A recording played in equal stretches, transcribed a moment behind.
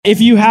If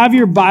you have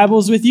your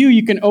Bibles with you,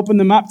 you can open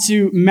them up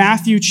to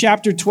Matthew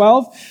chapter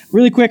 12.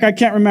 Really quick, I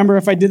can't remember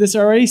if I did this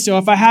already, so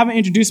if I haven't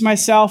introduced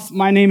myself,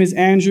 my name is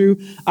Andrew.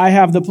 I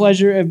have the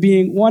pleasure of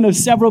being one of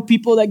several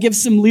people that give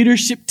some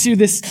leadership to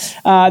this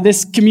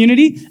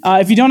community.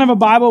 If you don't have a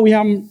Bible, we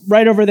have them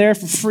right over there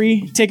for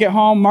free. Take it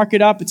home, mark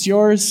it up, it's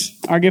yours,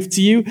 our gift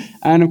to you.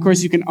 And of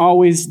course, you can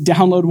always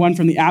download one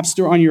from the App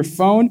Store on your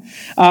phone.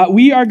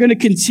 We are going to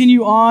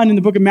continue on in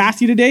the book of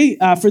Matthew today.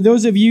 For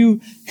those of you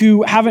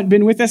who haven't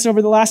been with us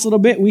over the last little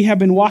bit, we have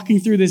been walking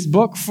through this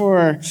book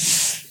for,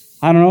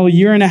 a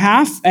year and a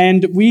half,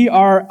 and we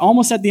are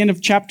almost at the end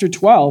of chapter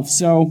 12.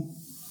 So,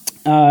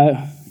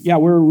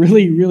 we're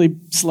really, really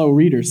slow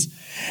readers.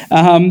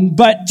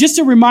 But just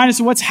to remind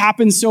us of what's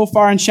happened so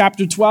far in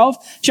chapter 12,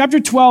 chapter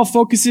 12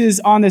 focuses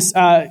on this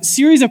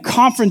series of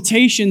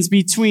confrontations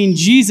between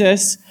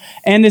Jesus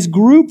and this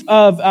group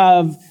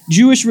of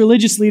Jewish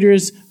religious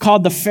leaders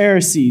called the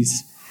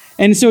Pharisees.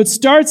 And so it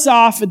starts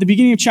off at the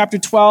beginning of chapter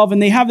 12,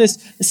 and they have this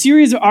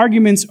series of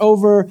arguments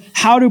over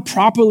how to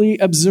properly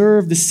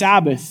observe the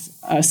Sabbath.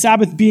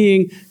 Sabbath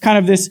being kind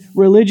of this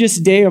religious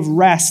day of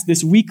rest,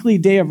 this weekly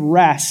day of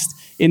rest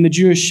in the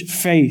Jewish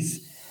faith.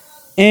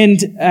 And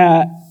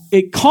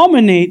it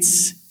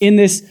culminates in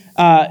this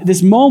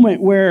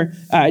moment where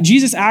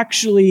Jesus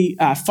actually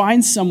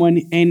finds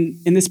someone, and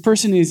this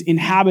person is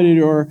inhabited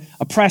or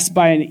oppressed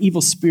by an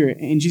evil spirit,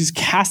 and Jesus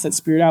casts that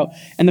spirit out.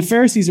 And the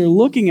Pharisees are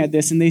looking at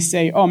this, and they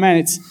say, "Oh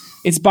man,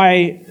 it's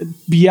by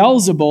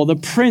Beelzebul, the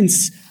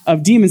prince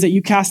of demons, that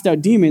you cast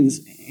out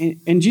demons."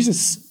 And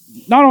Jesus,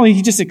 not only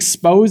he just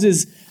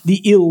exposes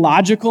the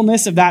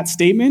illogicalness of that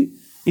statement,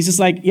 he's just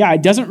like, yeah,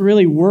 it doesn't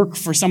really work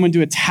for someone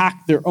to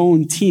attack their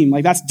own team.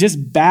 Like, that's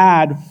just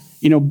bad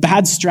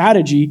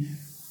strategy.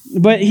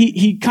 But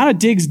he kind of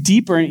digs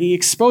deeper, and he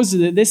exposes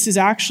that this is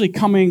actually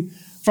coming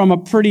from a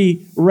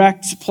pretty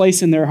wrecked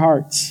place in their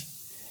hearts.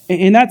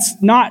 And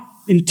that's not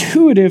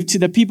intuitive to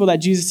the people that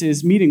Jesus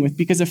is meeting with,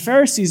 because the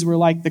Pharisees were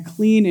like the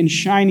clean and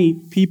shiny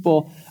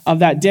people of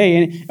that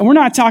day. And we're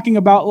not talking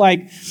about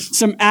like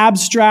some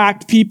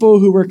abstract people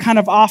who were kind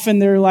of off in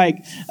their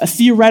like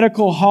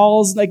theoretical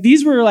halls. Like,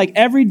 these were like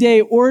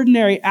everyday,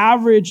 ordinary,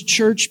 average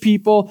church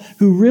people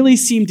who really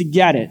seemed to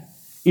get it.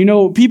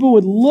 People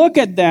would look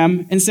at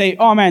them and say,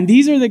 oh man,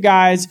 these are the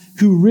guys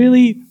who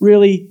really,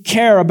 really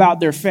care about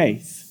their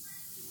faith.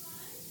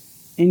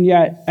 And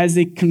yet, as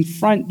they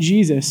confront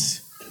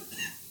Jesus,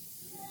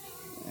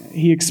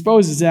 he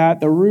exposes that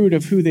the root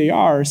of who they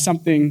are is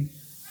something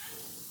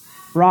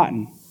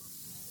rotten.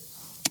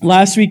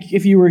 Last week,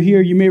 if you were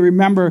here, you may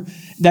remember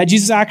that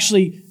Jesus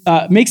actually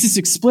makes this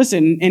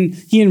explicit, and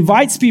he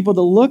invites people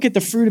to look at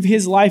the fruit of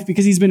his life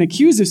because he's been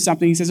accused of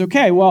something. He says,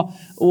 okay, well,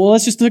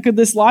 let's just look at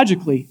this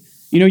logically.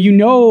 You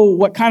know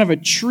what kind of a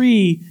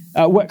tree,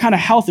 what kind of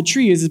health a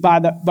tree is by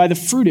the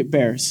fruit it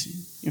bears.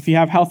 If you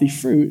have healthy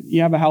fruit,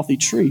 you have a healthy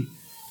tree.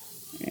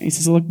 And he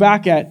says, look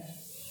back at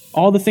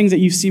all the things that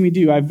you've seen me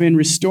do. I've been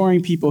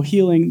restoring people,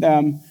 healing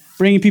them,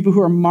 bringing people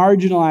who are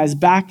marginalized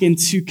back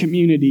into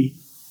community.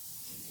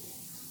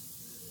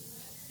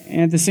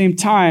 And at the same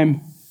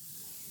time,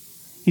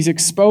 he's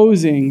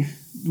exposing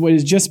what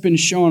has just been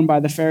shown by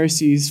the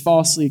Pharisees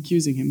falsely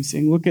accusing him. He's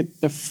saying, look at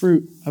the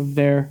fruit of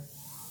their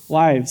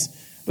lives.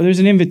 But there's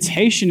an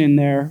invitation in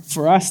there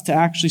for us to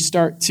actually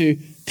start to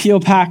peel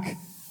back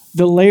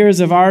the layers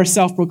of our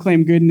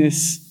self-proclaimed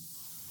goodness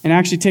and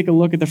actually take a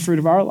look at the fruit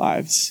of our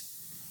lives.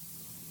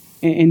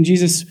 And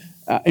Jesus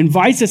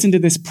invites us into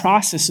this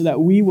process so that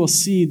we will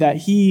see that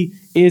he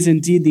is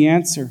indeed the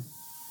answer.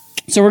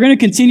 So we're going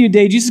to continue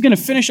today. Jesus is going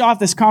to finish off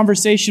this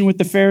conversation with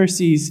the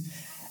Pharisees,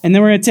 and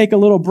then we're going to take a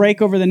little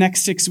break over the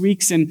next 6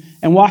 weeks and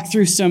walk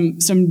through some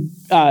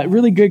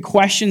really good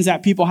questions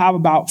that people have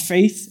about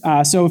faith.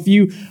 So if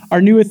you are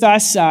new with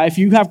us, if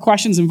you have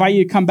questions, invite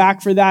you to come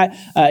back for that.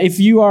 If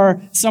you are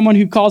someone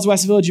who calls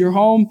West Village your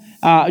home,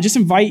 just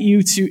invite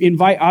you to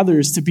invite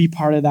others to be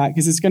part of that,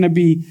 because it's going to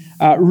be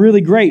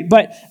really great.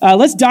 But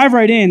let's dive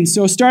right in.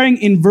 So starting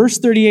in verse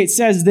 38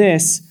 says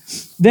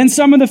this: Then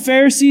some of the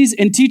Pharisees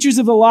and teachers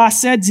of the law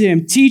said to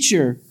him,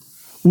 "Teacher,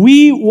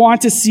 we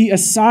want to see a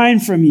sign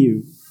from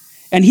you."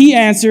 And he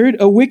answered,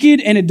 "A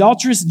wicked and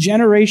adulterous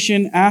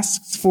generation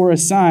asks for a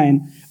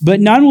sign, but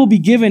none will be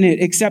given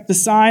it except the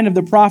sign of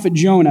the prophet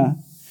Jonah.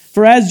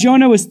 For as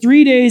Jonah was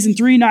 3 days and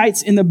 3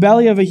 nights in the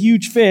belly of a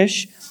huge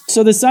fish,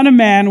 so the Son of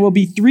Man will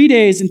be 3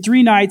 days and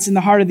 3 nights in the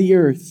heart of the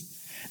earth.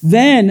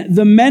 Then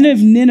the men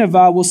of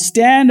Nineveh will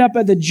stand up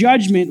at the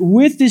judgment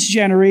with this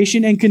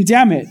generation and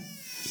condemn it.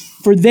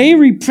 For they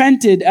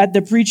repented at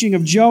the preaching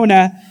of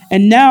Jonah,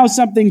 and now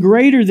something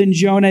greater than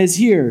Jonah is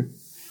here.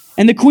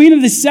 And the queen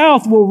of the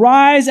south will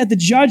rise at the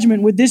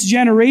judgment with this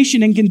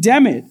generation and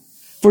condemn it.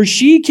 For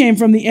she came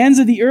from the ends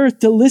of the earth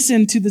to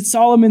listen to the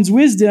Solomon's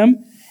wisdom,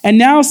 and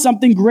now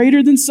something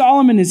greater than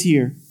Solomon is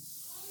here.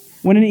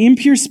 When an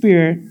impure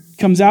spirit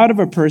comes out of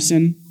a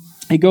person,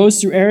 it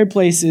goes through arid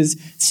places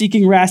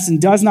seeking rest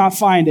and does not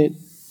find it.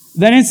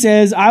 Then it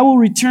says, I will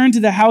return to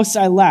the house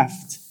I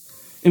left.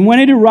 And when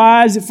it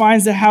arrives, it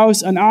finds the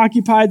house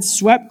unoccupied,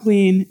 swept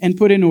clean, and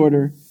put in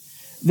order.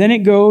 then it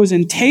goes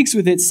and takes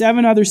with it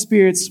 7 other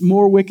spirits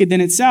more wicked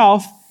than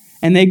itself,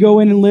 and they go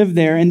in and live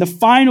there. And the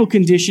final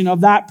condition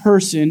of that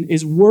person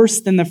is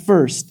worse than the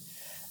first.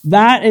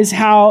 That is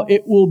how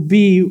it will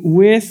be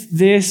with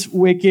this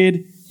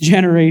wicked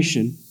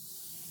generation.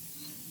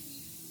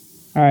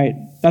 All right,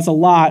 that's a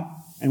lot,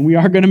 and we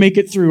are going to make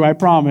it through, I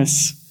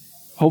promise.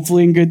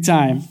 Hopefully in good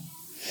time.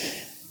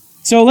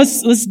 So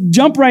let's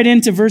jump right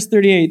into verse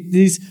 38.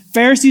 These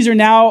Pharisees are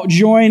now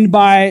joined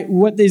by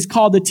what is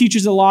called the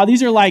teachers of law.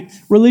 These are like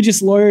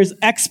religious lawyers,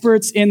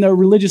 experts in the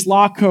religious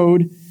law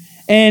code.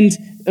 And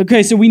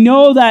okay, so we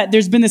know that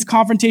there's been this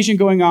confrontation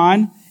going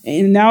on.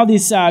 And now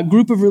this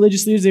group of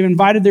religious leaders, they've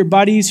invited their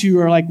buddies who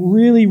are like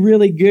really,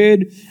 really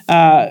good,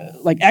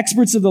 like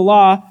experts of the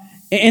law.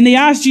 And they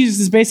ask Jesus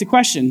this basic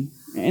question.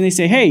 And they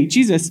say, hey,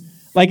 Jesus,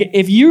 like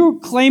if you're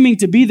claiming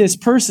to be this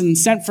person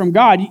sent from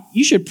God,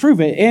 you should prove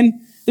it. And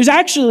there's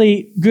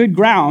actually good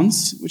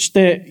grounds, which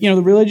the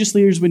religious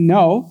leaders would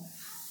know.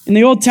 In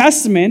the Old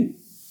Testament,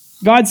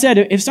 God said,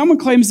 if someone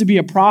claims to be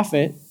a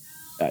prophet,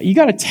 you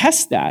got to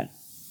test that.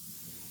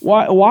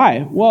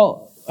 Why?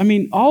 Well, I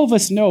mean, all of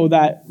us know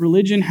that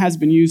religion has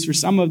been used for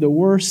some of the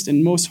worst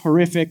and most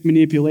horrific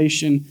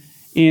manipulation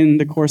in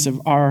the course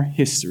of our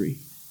history.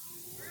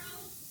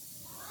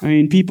 I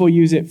mean, people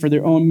use it for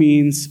their own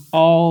means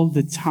all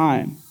the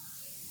time.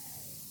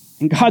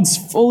 And God's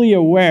fully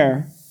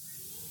aware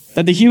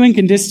that the human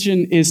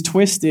condition is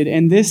twisted,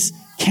 and this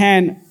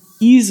can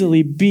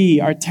easily be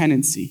our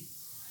tendency.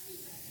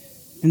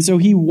 And so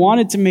he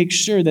wanted to make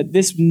sure that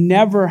this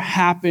never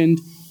happened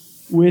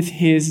with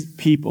his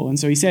people. And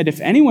so he said, if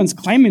anyone's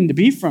claiming to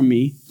be from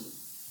me,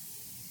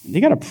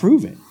 they got to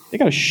prove it. They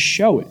got to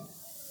show it.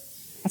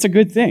 That's a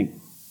good thing.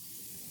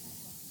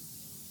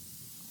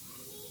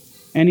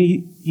 And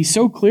he's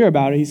so clear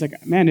about it. He's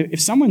like, man,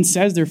 if someone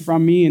says they're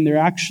from me and they're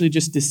actually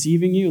just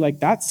deceiving you, like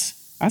that's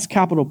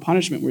capital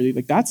punishment worthy.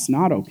 Like that's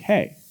not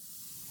okay.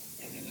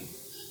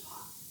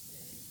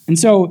 And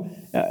so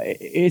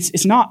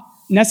it's not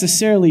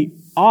necessarily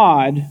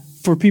odd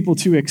for people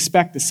to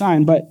expect a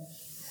sign, but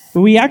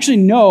we actually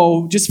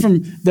know just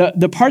from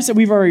the parts that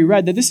we've already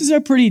read that this is a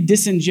pretty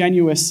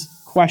disingenuous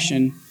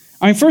question.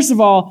 I mean, first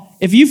of all,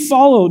 if you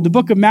follow the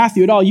book of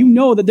Matthew at all, you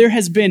know that there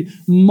has been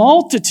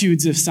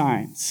multitudes of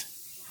signs.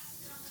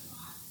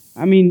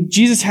 I mean,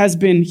 Jesus has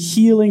been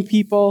healing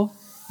people.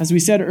 As we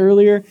said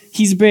earlier,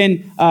 he's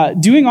been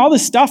doing all the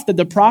stuff that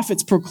the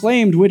prophets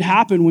proclaimed would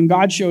happen when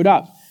God showed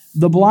up.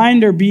 The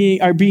blind are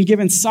being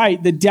given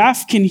sight. The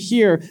deaf can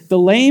hear. The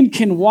lame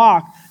can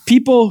walk.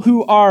 People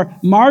who are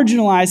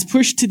marginalized,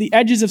 pushed to the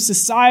edges of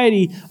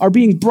society, are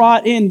being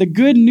brought in. The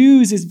good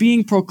news is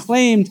being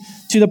proclaimed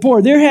to the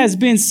poor. There has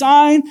been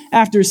sign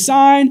after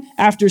sign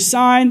after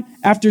sign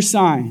after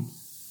sign.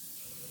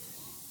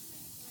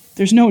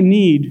 There's no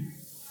need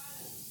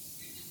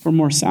for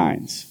more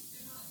signs.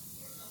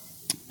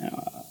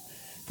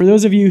 For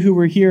those of you who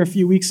were here a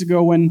few weeks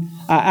ago when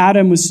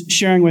Adam was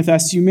sharing with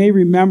us, you may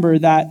remember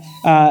that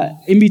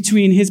in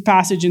between his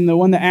passage and the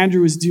one that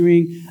Andrew was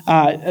doing,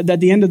 at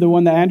the end of the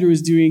one that Andrew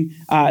was doing,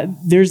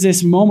 there's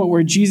this moment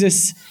where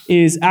Jesus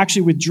is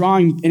actually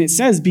withdrawing, and it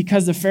says,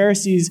 because the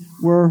Pharisees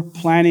were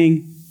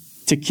planning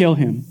to kill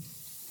him.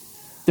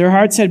 Their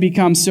hearts had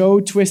become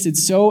so twisted,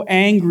 so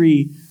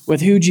angry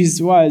with who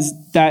Jesus was,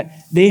 that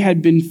they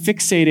had been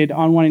fixated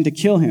on wanting to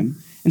kill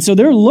him. And so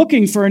they're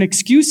looking for an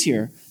excuse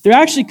here. They're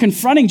actually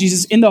confronting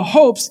Jesus in the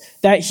hopes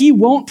that he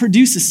won't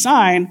produce a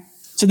sign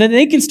so that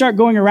they can start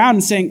going around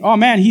and saying, oh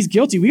man, he's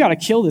guilty. We got to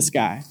kill this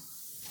guy.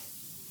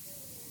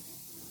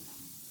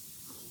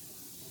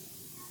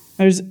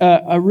 There's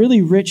a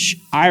really rich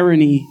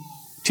irony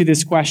to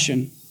this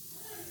question.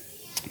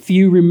 If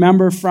you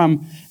remember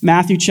from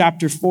Matthew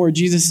chapter 4,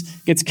 Jesus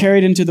gets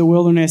carried into the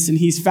wilderness and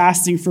he's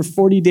fasting for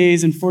 40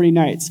 days and 40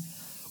 nights.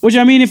 Which,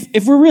 I mean,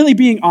 if we're really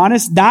being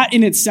honest, that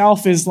in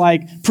itself is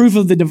like proof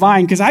of the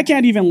divine, because I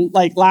can't even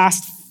like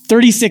last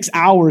 36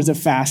 hours of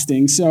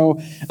fasting. So,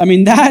 I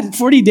mean, that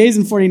 40 days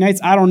and 40 nights,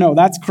 I don't know.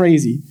 That's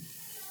crazy.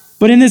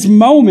 But in this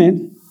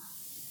moment,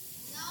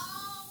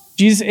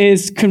 Jesus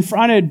is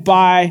confronted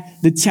by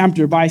the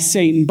tempter, by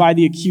Satan, by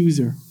the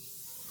accuser.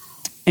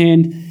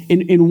 And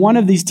in one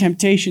of these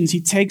temptations,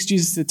 he takes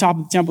Jesus to the top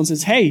of the temple and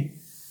says, hey,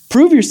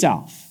 prove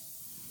yourself.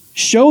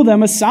 Show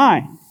them a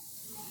sign.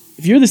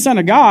 If you're the Son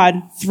of God,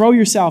 throw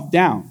yourself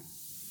down.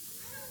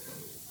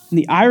 And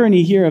the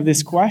irony here of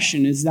this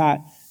question is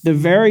that the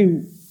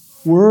very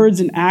words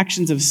and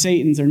actions of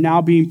Satan are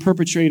now being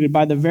perpetrated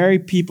by the very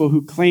people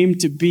who claim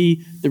to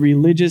be the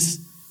religious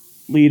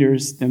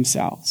leaders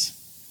themselves.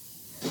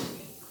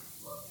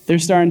 They're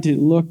starting to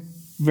look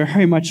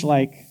very much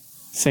like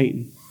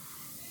Satan.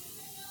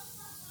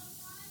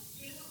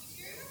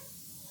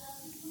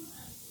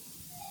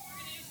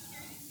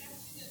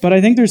 But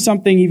I think there's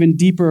something even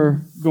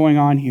deeper going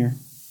on here.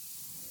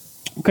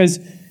 Because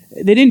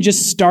they didn't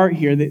just start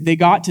here. They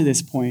got to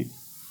this point.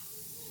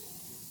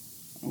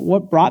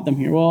 What brought them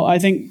here? Well, I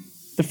think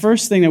the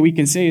first thing that we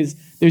can say is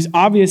there's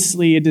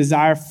obviously a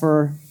desire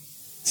for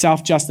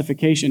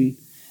self-justification.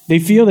 They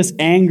feel this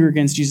anger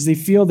against Jesus. They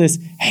feel this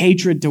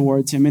hatred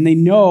towards him, and they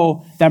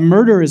know that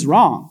murder is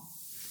wrong.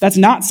 That's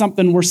not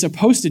something we're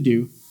supposed to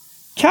do.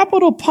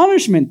 Capital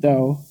punishment,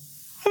 though,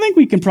 I think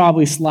we can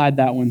probably slide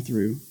that one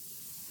through.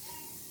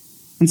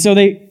 And so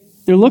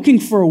they're looking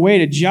for a way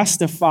to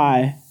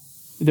justify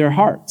their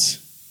hearts.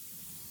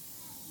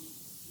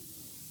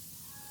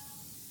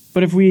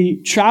 But if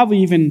we travel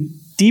even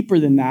deeper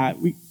than that,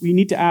 we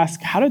need to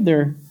ask, how did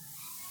their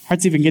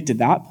hearts even get to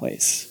that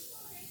place?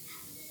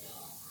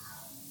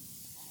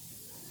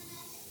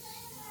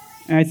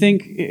 And I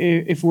think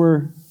if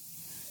we're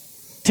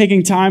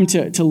taking time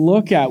to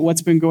look at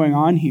what's been going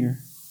on here,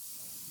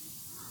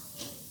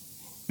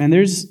 man,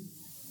 there's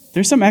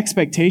some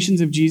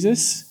expectations of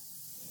Jesus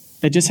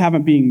that just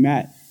haven't being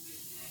met.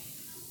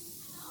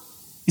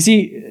 You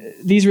see,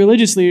 these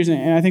religious leaders,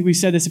 and I think we've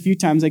said this a few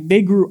times, like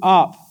they grew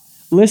up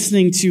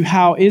listening to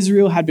how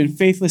Israel had been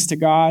faithless to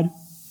God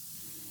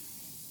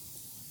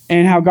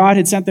and how God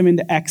had sent them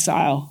into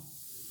exile.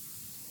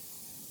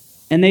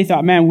 And they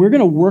thought, man, we're going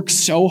to work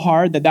so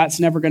hard that that's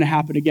never going to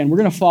happen again. We're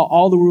going to follow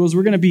all the rules.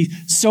 We're going to be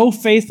so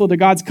faithful to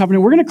God's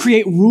covenant. We're going to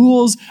create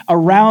rules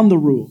around the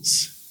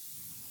rules.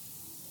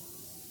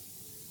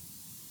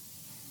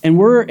 And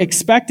we're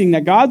expecting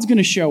that God's going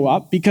to show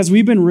up because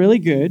we've been really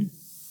good.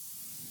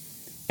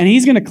 And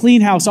he's going to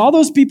clean house. All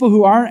those people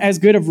who aren't as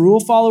good of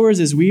rule followers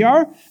as we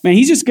are, man,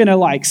 he's just going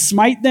to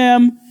smite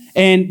them.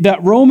 And the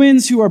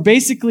Romans who are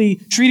basically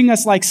treating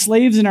us like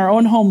slaves in our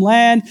own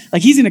homeland,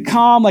 he's going to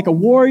come like a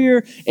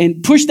warrior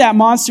and push that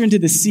monster into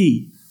the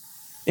sea.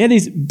 They had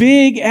these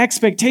big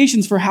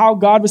expectations for how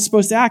God was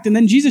supposed to act. And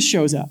then Jesus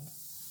shows up.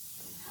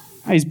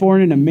 He's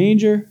born in a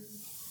manger.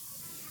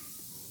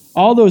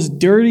 All those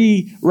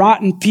dirty,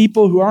 rotten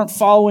people who aren't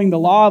following the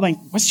law,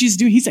 what's Jesus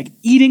doing? He's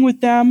eating with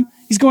them.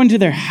 He's going to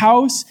their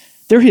house.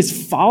 They're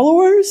his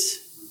followers.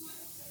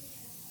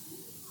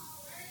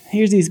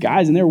 Here's these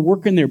guys, and they're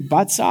working their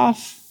butts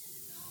off.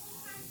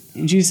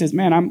 And Jesus says,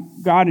 man,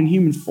 I'm God in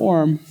human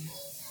form,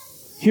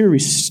 here to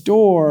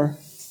restore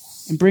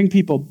and bring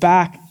people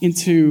back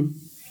into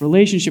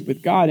relationship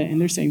with God. And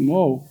they're saying,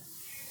 whoa,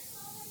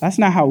 that's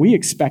not how we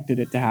expected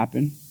it to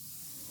happen.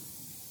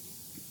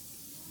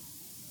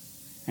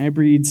 And it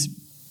breeds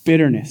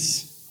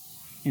bitterness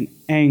and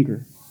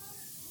anger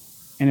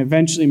and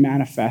eventually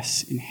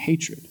manifests in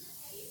hatred.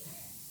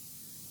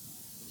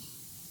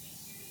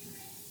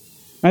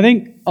 I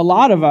think a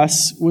lot of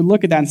us would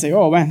look at that and say,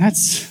 oh man,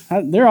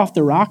 they're off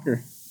the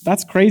rocker.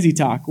 That's crazy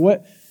talk.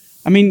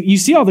 You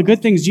see all the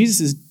good things Jesus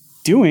is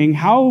doing.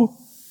 How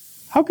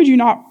could you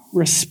not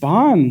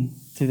respond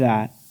to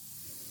that?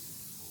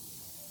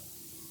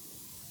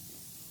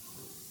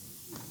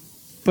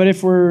 But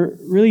if we're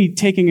really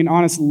taking an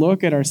honest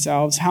look at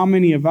ourselves, how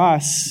many of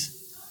us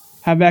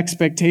have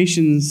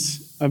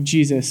expectations of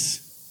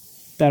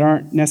Jesus that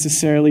aren't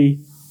necessarily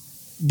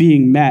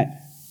being met?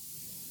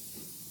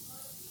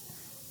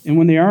 And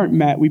when they aren't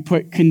met, we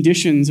put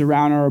conditions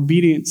around our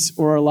obedience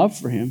or our love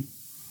for him.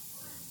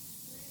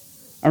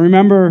 I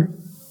remember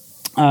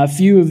a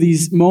few of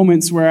these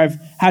moments where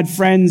I've had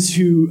friends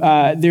who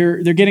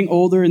they're getting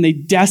older and they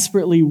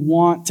desperately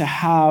want to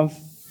have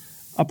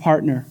a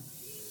partner.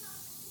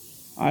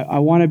 I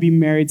want to be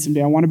married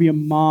someday. I want to be a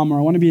mom or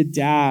I want to be a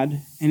dad,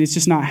 and it's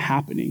just not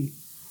happening. And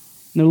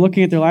they're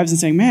looking at their lives and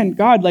saying, man,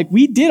 God,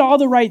 we did all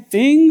the right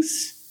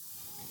things.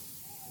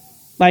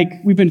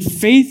 We've been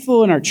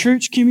faithful in our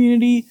church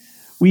community.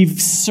 We've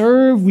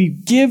served.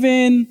 We've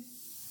given.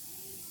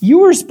 You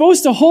were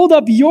supposed to hold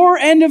up your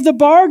end of the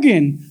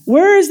bargain.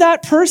 Where is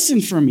that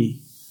person for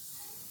me?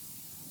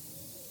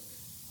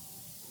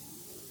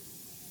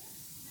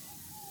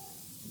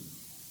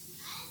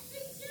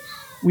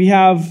 We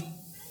have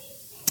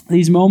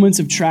these moments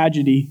of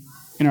tragedy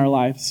in our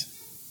lives.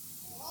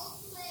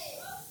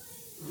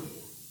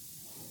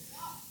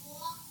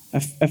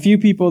 A few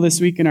people this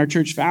week in our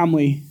church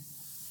family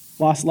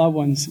lost loved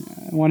ones.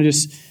 I want to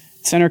just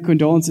send our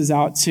condolences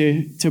out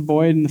to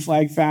Boyd and the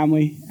Flag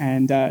family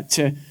and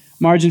to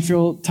Marge and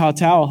Phil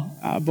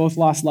Tautel. Both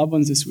lost loved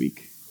ones this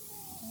week.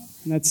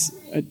 And that's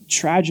a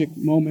tragic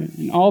moment.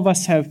 And all of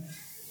us have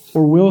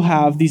or will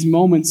have these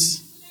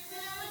moments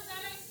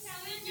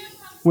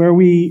where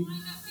we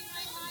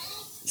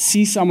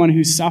see someone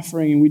who's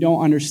suffering and we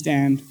don't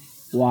understand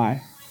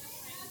why.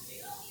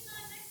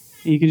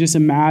 And you can just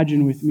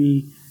imagine with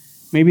me,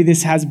 maybe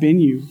this has been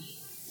you.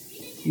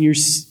 And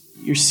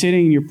you're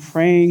sitting and you're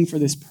praying for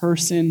this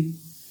person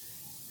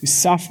who's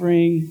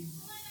suffering.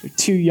 They're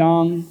too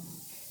young.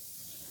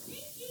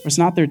 Or it's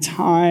not their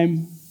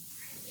time.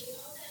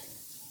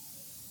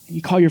 And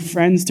you call your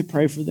friends to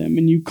pray for them.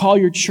 And you call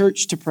your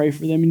church to pray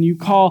for them. And you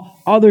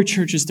call other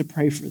churches to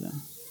pray for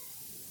them.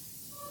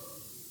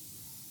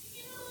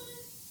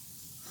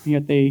 And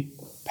yet they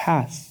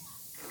pass.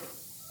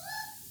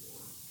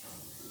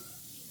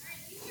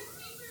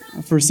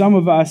 For some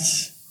of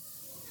us,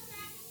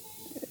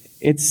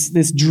 it's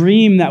this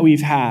dream that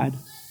we've had.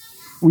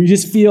 We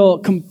just feel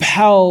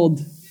compelled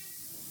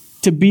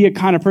to be a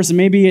kind of person.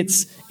 Maybe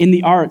it's in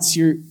the arts.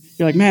 You're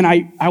like, man,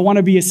 I want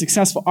to be a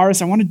successful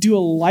artist. I want to do a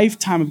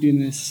lifetime of doing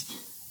this.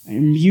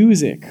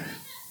 music,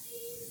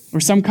 or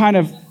some kind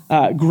of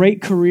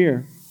great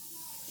career,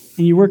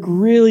 and you work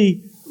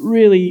really,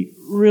 really,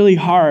 really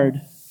hard,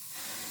 and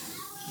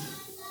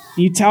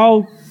you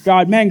tell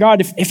God, man,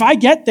 God, if I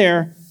get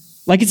there,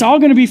 like it's all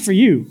going to be for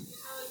you.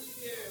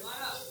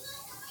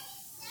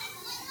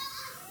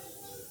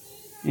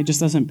 It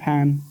just doesn't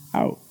pan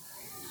out.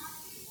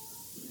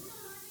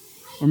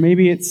 Or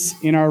maybe it's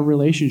in our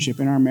relationship,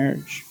 in our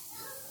marriage.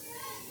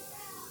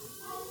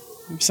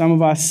 Some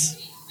of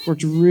us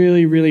worked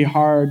really, really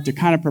hard to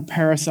kind of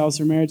prepare ourselves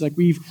for marriage. Like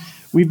we've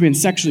been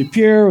sexually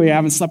pure. We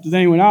haven't slept with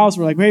anyone else.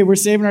 We're like, hey, we're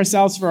saving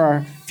ourselves for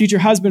our future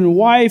husband and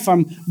wife.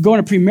 I'm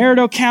going to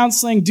premarital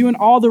counseling, doing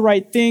all the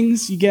right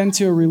things. You get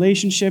into a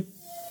relationship,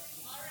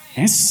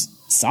 and it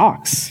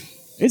sucks.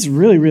 It's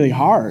really, really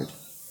hard.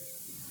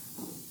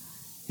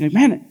 You're like,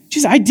 man,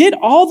 Jesus, I did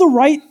all the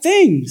right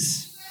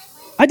things.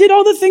 I did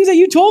all the things that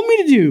you told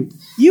me to do.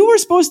 You were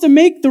supposed to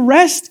make the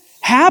rest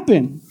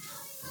happen.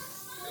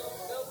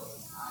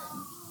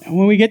 And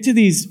when we get to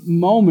these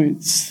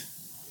moments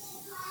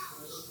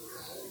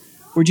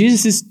where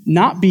Jesus is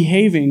not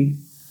behaving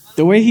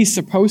the way he's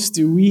supposed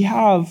to, we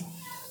have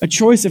a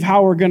choice of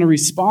how we're going to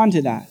respond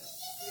to that.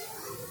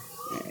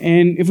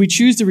 And if we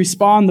choose to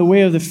respond the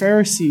way of the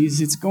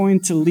Pharisees, it's going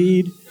to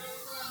lead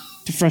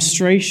to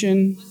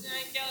frustration,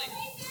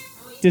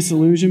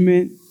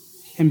 disillusionment,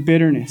 and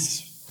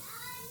bitterness.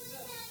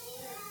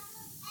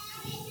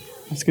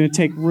 It's going to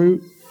take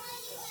root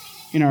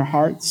in our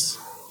hearts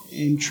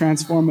and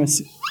transform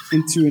us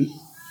into an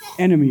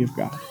enemy of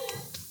God.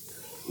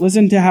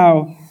 Listen to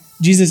how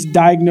Jesus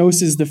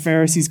diagnoses the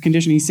Pharisees'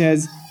 condition. He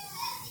says,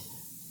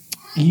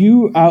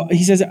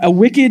 a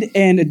wicked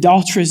and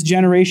adulterous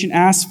generation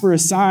asks for a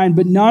sign,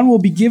 but none will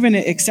be given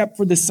it except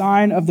for the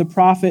sign of the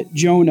prophet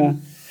Jonah.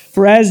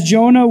 For as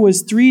Jonah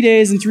was 3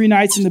 days and 3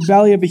 nights in the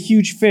belly of a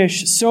huge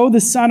fish, so the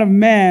Son of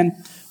Man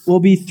will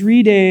be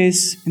 3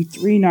 days and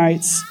 3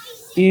 nights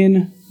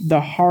in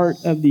the heart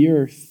of the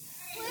earth.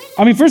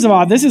 I mean, first of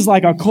all, this is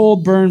like a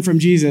cold burn from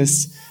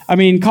Jesus. I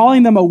mean,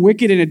 calling them a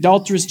wicked and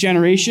adulterous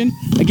generation.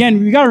 Again,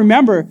 we got to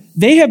remember,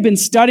 they have been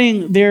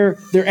studying their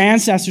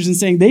ancestors and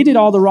saying they did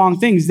all the wrong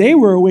things. They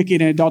were a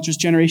wicked and adulterous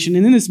generation.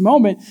 And in this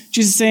moment,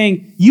 Jesus is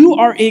saying, you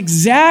are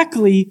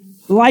exactly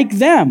like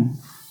them.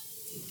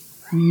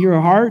 Your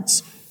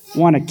hearts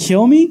want to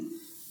kill me?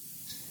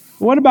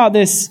 What about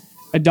this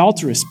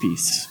adulterous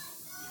piece?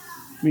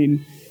 I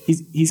mean,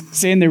 he's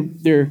saying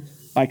they're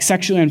like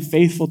sexually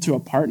unfaithful to a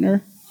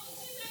partner.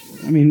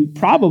 I mean,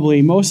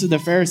 probably most of the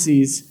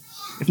Pharisees,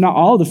 if not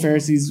all of the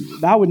Pharisees,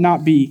 that would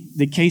not be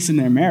the case in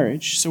their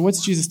marriage. So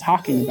what's Jesus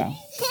talking about?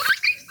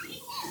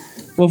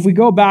 Well, if we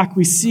go back,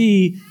 we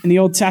see in the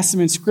Old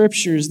Testament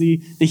scriptures, the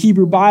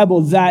Hebrew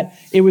Bible, that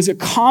it was a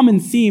common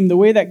theme, the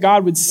way that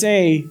God would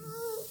say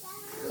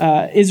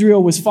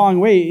Israel was falling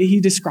away. He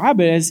described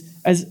it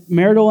as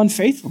marital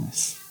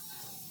unfaithfulness.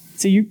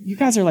 So you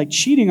guys are like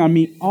cheating on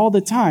me all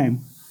the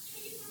time.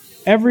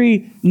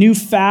 Every new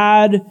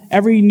fad,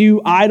 every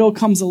new idol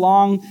comes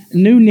along, a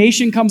new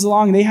nation comes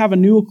along, they have a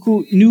new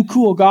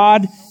cool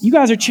God. You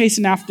guys are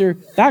chasing after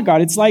that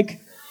God. It's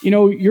like,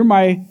 you're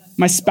my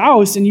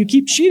spouse and you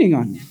keep cheating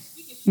on me.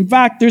 In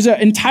fact, there's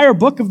an entire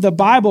book of the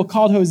Bible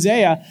called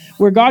Hosea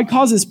where God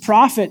calls his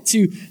prophet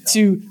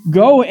to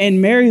go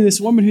and marry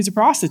this woman who's a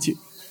prostitute.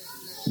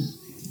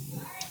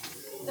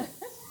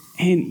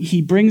 And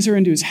he brings her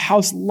into his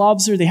house,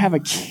 loves her, they have a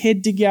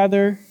kid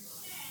together.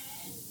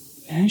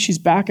 And she's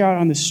back out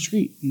on the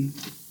street. And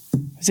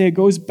Hosea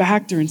goes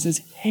back to her and says,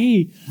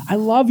 hey, I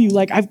love you.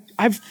 Like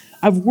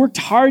I've worked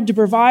hard to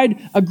provide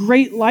a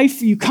great life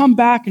for you. Come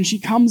back. And she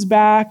comes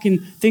back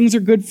and things are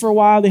good for a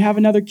while. They have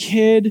another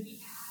kid.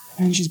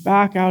 And she's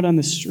back out on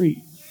the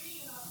street.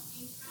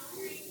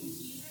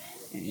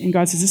 And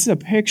God says, this is a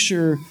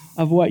picture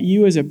of what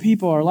you as a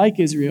people are like,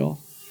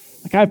 Israel.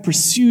 Like I've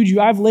pursued you.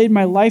 I've laid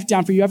my life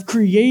down for you. I've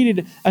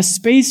created a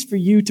space for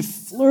you to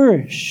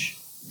flourish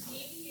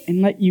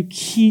and let you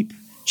keep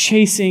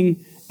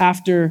chasing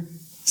after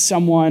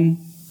someone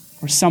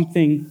or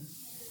something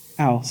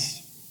else.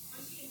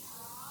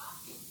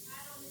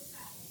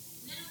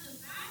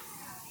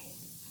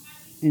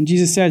 And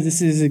Jesus says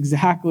this is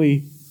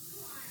exactly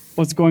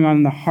what's going on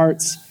in the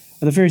hearts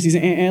of the Pharisees.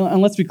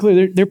 And let's be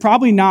clear, they're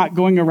probably not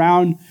going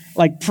around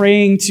like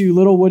praying to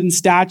little wooden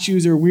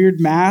statues or weird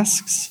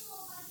masks.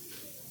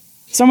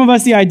 Some of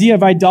us, the idea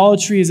of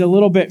idolatry is a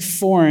little bit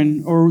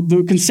foreign, or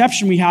the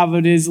conception we have of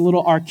it is a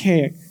little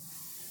archaic.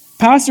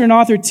 Pastor and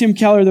author Tim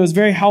Keller, that was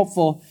very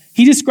helpful,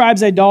 he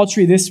describes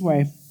idolatry this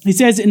way. He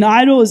says, an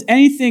idol is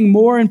anything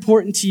more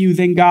important to you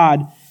than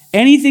God,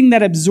 anything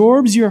that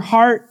absorbs your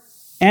heart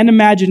and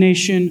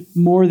imagination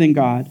more than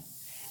God,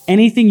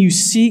 anything you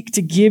seek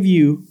to give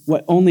you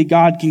what only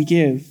God can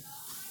give,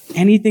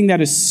 anything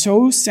that is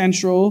so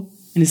central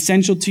and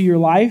essential to your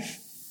life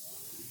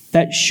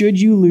that should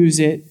you lose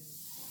it,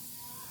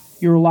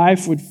 your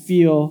life would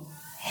feel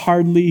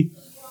hardly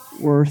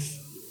worth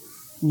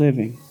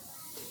living.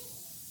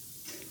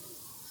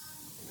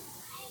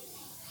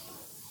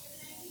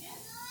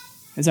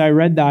 As I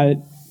read that,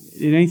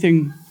 did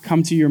anything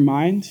come to your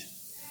mind?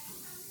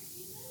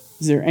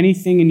 Is there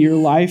anything in your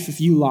life,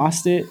 if you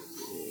lost it,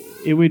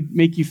 it would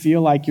make you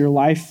feel like your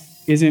life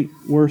isn't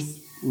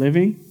worth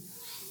living?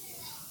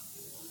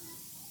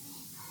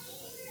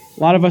 A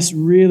lot of us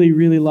really,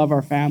 really love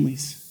our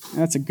families.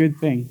 And that's a good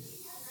thing,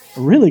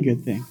 a really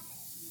good thing.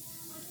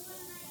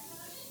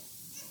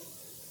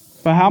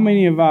 But how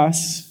many of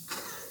us,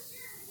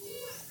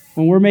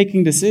 when we're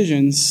making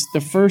decisions, the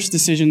first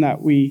decision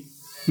that we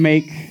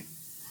make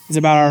is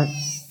about our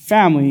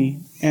family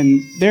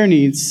and their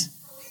needs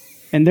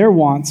and their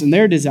wants and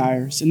their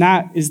desires. And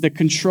that is the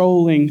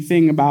controlling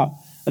thing about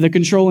the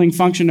controlling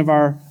function of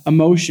our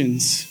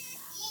emotions.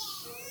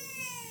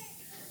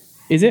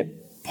 Is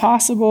it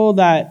possible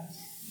that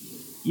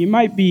you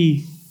might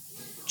be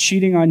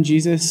cheating on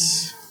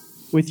Jesus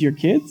with your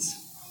kids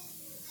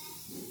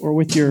or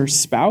with your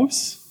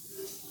spouse?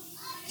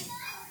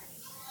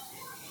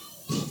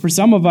 For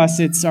some of us,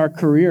 it's our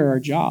career, our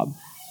job.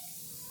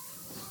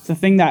 It's the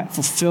thing that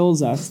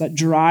fulfills us, that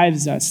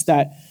drives us,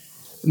 that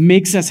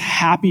makes us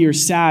happy or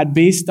sad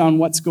based on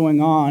what's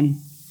going on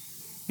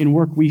in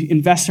work. We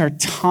invest our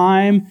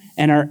time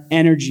and our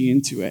energy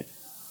into it.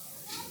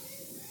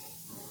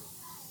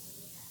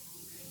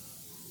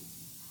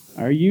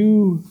 Are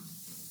you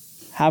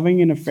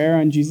having an affair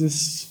on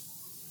Jesus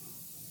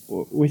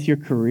with your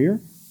career?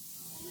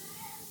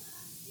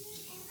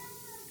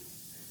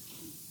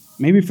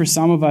 Maybe for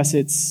some of us,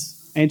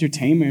 it's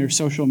entertainment or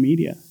social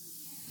media.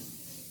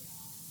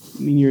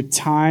 I mean, your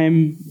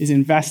time is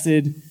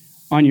invested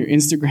on your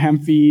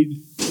Instagram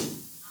feed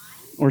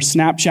or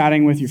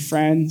Snapchatting with your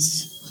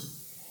friends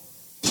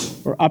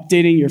or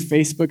updating your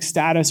Facebook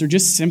status or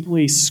just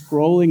simply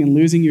scrolling and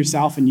losing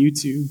yourself in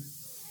YouTube.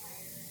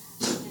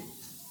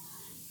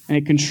 And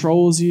it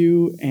controls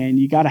you and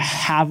you got to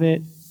have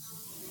it.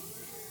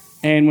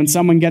 And when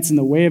someone gets in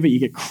the way of it, you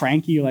get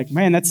cranky. You're like,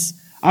 man,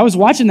 I was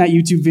watching that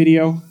YouTube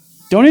video.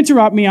 Don't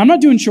interrupt me. I'm not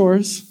doing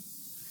chores.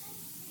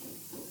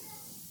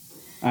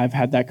 I've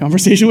had that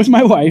conversation with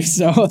my wife,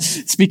 so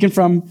speaking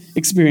from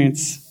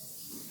experience.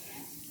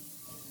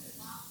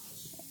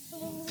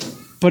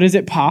 But is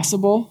it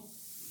possible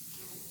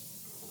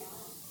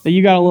that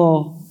you got a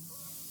little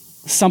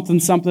something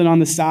on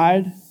the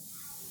side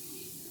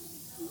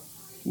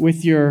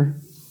with your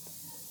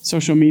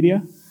social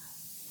media?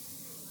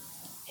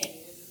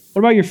 What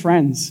about your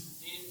friends?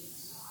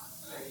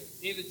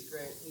 David's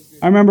great.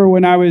 I remember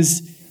when I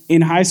was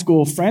in high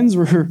school, friends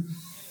were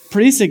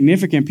pretty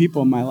significant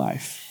people in my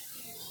life.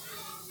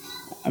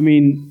 I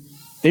mean,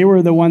 they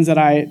were the ones that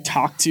I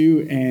talked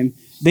to, and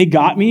they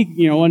got me.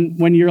 You know,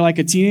 when you're like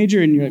a teenager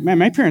and you're like, man,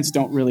 my parents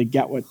don't really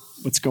get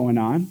what's going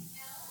on.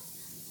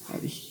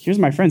 Here's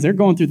my friends. They're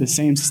going through the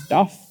same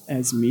stuff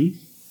as me.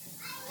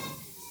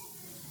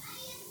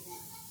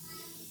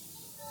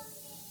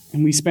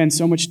 And we spend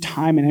so much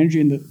time and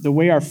energy, and the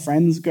way our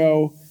friends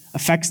go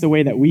affects the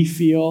way that we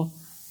feel.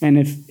 And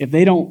if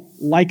they don't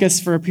like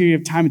us for a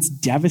period of time, it's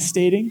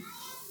devastating.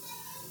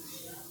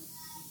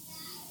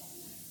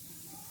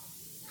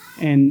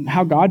 And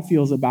how God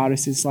feels about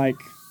us is like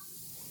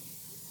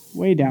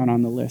way down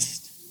on the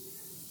list.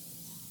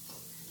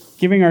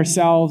 Giving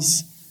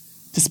ourselves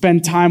to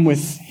spend time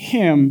with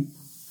Him,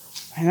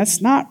 and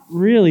that's not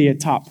really a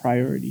top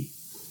priority.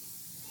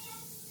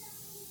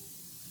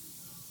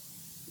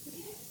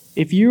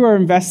 If you are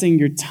investing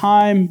your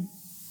time,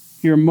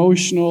 your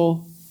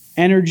emotional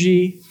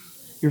energy,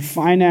 your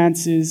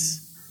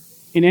finances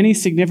in any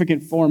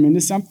significant form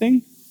into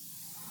something,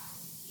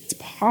 it's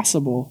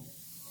possible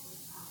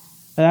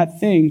that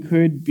thing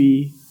could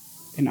be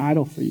an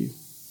idol for you.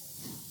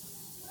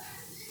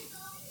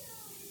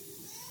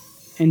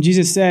 And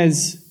Jesus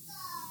says,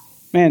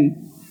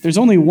 man, there's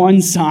only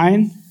one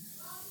sign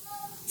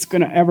that's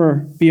going to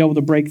ever be able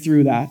to break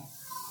through that.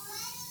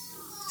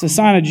 It's a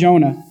sign of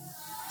Jonah.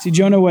 See,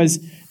 Jonah was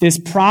this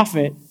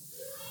prophet.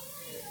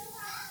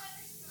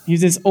 He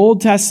was this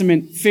Old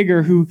Testament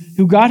figure who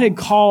God had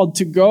called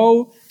to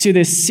go to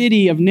this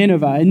city of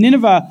Nineveh. And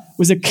Nineveh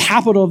was a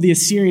capital of the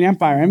Assyrian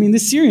Empire. I mean, the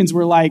Assyrians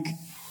were like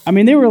the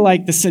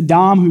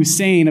Saddam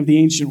Hussein of the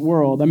ancient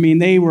world. I mean,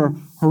 they were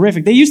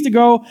horrific. They used to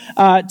go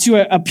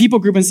to a people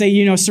group and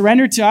say,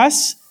 surrender to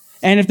us.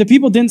 And if the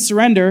people didn't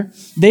surrender,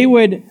 they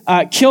would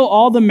kill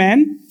all the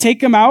men, take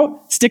them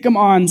out, stick them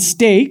on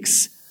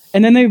stakes,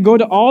 and then they would go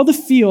to all the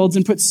fields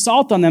and put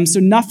salt on them so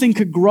nothing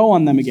could grow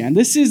on them again.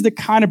 This is the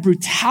kind of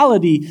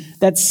brutality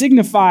that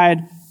signified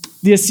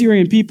the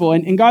Assyrian people.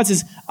 And God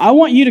says, I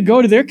want you to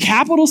go to their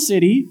capital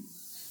city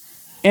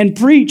and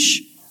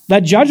preach that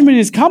judgment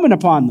is coming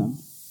upon them.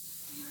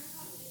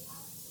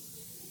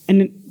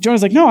 And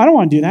Jonah's like, no, I don't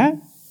want to do that.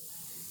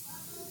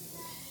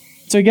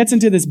 So he gets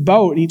into this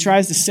boat and he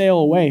tries to sail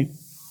away.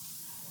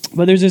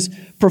 But there's this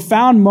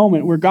profound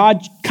moment where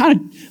God kind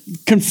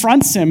of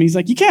confronts him. He's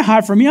like, you can't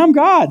hide from me, I'm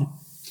God.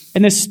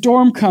 And this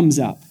storm comes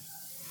up.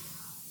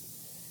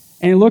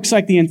 And it looks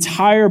like the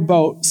entire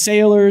boat,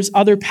 sailors,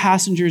 other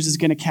passengers, is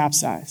going to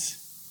capsize.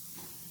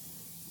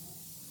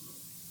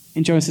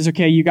 And Jonah says,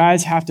 okay, you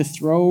guys have to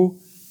throw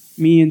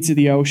me into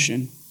the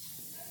ocean.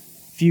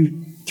 If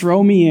you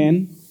throw me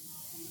in,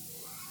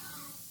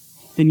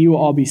 then you will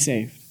all be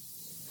saved.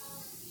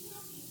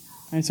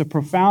 And it's a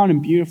profound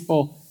and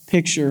beautiful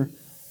picture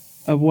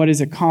of what is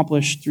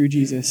accomplished through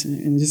Jesus.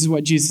 And this is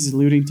what Jesus is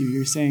alluding to.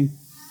 You're saying,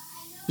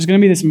 there's going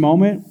to be this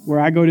moment where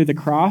I go to the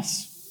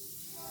cross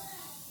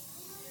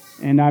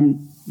and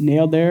I'm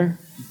nailed there,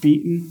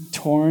 beaten,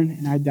 torn,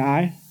 and I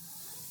die.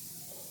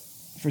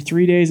 For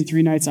 3 days and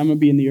 3 nights, I'm going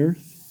to be in the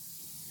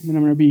earth. And then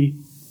I'm going to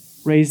be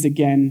raised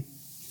again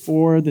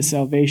for the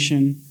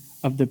salvation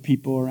of the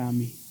people around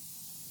me.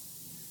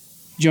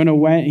 Jonah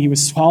went and he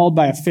was swallowed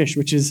by a fish,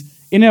 which is,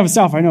 in and of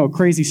itself, I know, a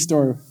crazy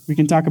story. We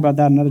can talk about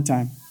that another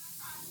time.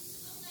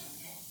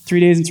 3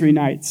 days and 3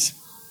 nights.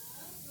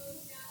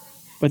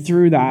 But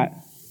through that,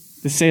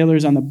 the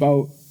sailors on the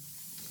boat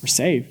were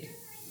saved.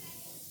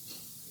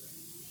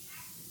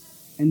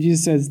 And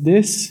Jesus says,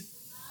 this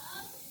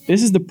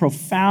is the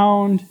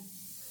profound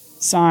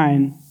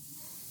sign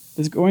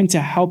that's going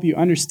to help you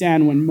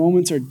understand when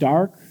moments are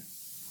dark,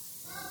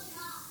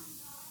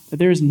 that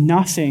there is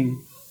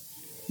nothing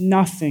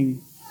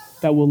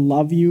that will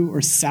love you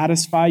or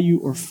satisfy you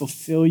or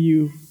fulfill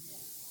you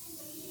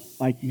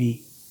like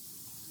me.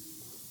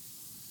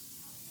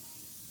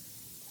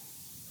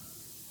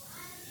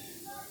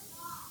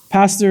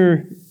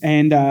 Pastor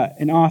and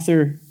an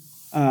author,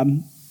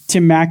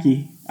 Tim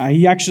Mackey,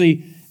 he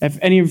actually, if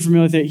any of you are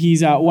familiar with it,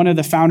 he's one of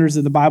the founders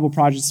of the Bible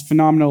Project. It's a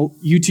phenomenal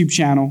YouTube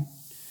channel.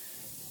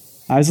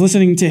 I was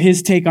listening to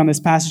his take on this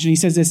passage, and he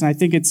says this, and I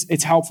think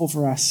it's helpful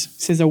for us.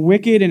 He says, a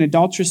wicked and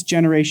adulterous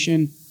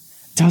generation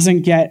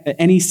doesn't get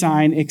any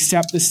sign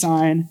except the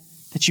sign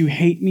that you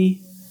hate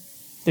me,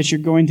 that you're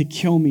going to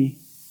kill me,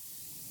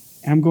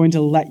 and I'm going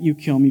to let you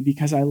kill me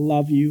because I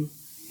love you,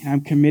 and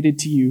I'm committed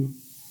to you,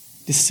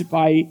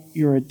 despite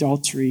your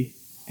adultery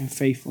and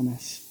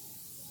faithfulness.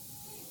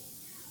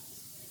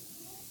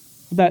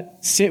 Let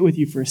that sit with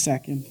you for a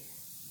second.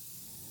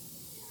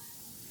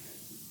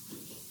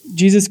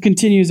 Jesus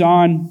continues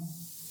on,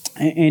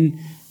 and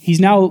he's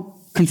now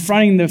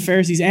confronting the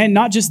Pharisees, and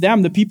not just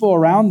them, the people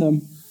around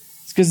them.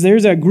 It's because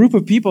there's a group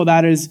of people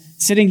that is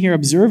sitting here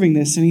observing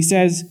this, and he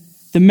says,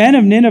 the men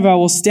of Nineveh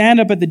will stand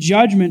up at the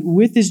judgment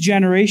with this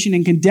generation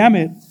and condemn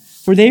it,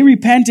 for they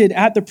repented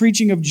at the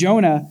preaching of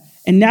Jonah,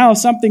 and now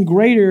something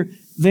greater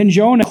than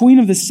Jonah, queen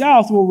of the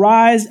south, will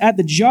rise at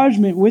the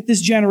judgment with this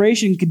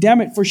generation and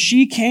condemn it, for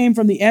she came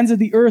from the ends of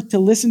the earth to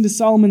listen to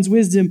Solomon's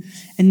wisdom,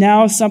 and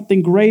now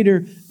something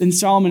greater than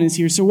Solomon is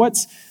here. So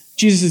what's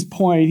Jesus'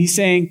 point? He's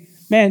saying,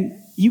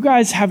 man, you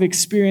guys have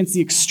experienced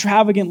the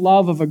extravagant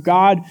love of a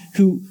God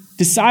who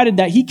decided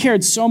that he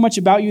cared so much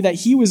about you that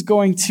he was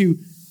going to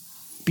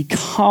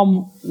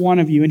become one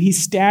of you, and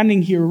he's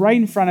standing here right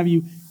in front of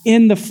you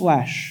in the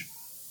flesh,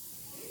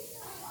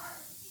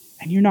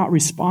 and you're not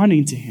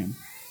responding to him.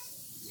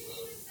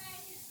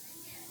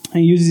 And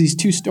he uses these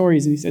two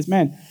stories, and he says,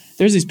 man,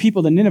 there's these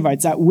people, the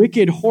Ninevites, that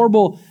wicked,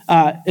 horrible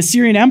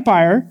Assyrian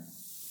Empire.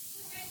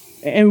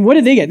 And what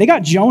did they get? They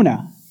got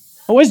Jonah.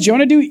 And what does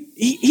Jonah do?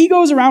 He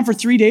goes around for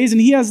 3 days,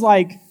 and he has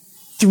like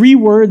 3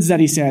 words that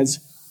he says,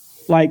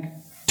 like,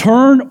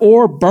 turn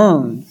or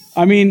burn.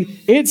 I mean,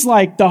 it's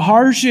like the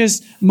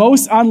harshest,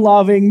 most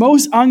unloving,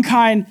 most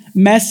unkind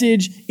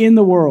message in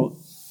the world.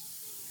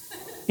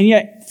 And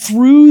yet,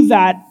 through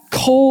that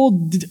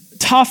cold,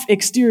 tough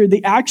exterior,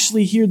 they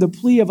actually hear the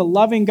plea of a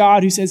loving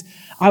God who says,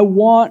 I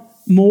want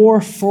more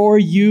for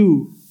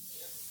you.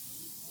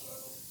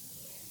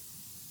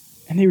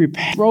 And they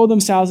repent, throw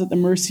themselves at the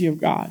mercy of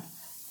God.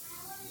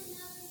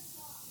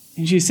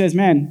 And she says,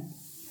 man,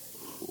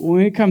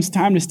 when it comes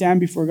time to stand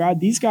before God,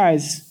 these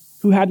guys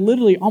who had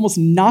literally almost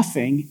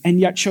nothing and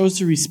yet chose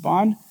to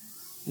respond,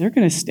 they're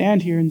going to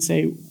stand here and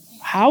say,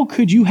 how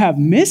could you have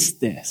missed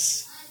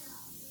this?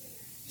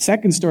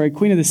 Second story,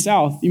 Queen of the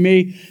South. You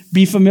may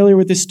be familiar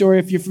with this story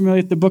if you're familiar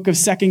with the book of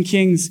 2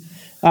 Kings.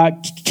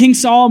 King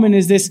Solomon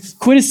is this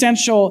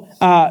quintessential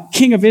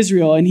king of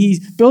Israel, and he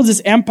builds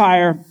this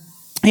empire.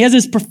 He has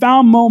this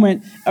profound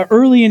moment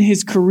early in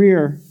his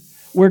career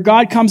where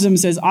God comes to him and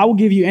says, I will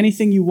give you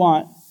anything you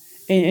want.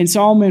 And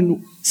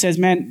Solomon says,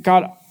 man,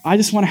 God, I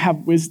just want to have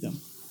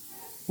wisdom.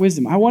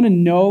 Wisdom. I want to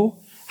know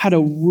how to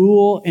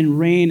rule and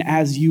reign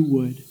as you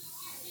would.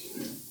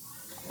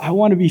 I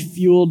want to be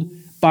fueled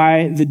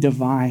by the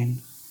divine.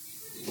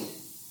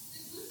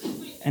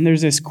 And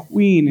there's this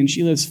queen, and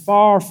she lives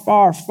far,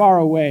 far, far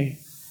away.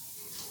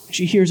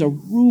 She hears a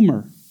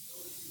rumor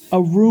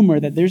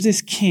that there's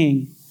this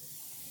king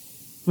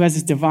who has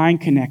this divine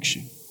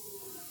connection.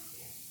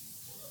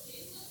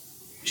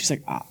 She's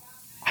like,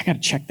 I got to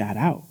check that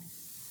out.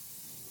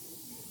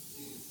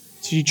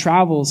 So she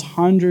travels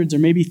hundreds or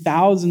maybe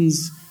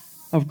thousands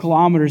of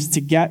kilometers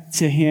to get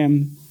to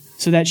him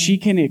so that she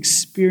can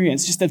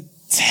experience just a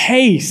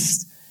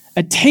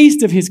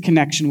taste of his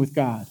connection with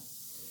God.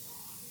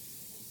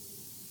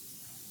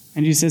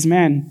 And he says,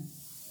 man,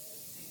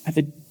 at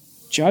the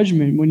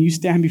judgment, when you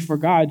stand before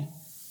God,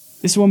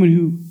 this woman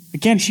who,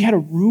 again, she had a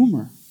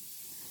rumor,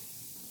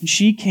 and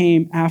she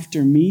came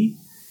after me,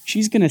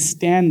 she's going to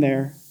stand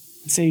there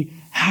and say,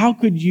 how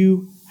could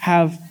you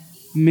have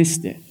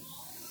missed it?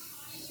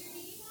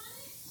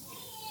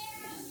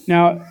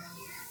 Now,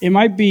 it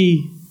might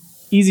be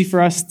easy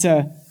for us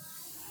to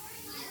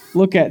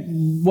look at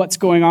what's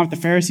going on with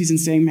the Pharisees and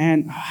saying,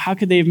 man, how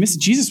could they have missed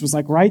it? Jesus was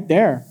like right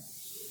there.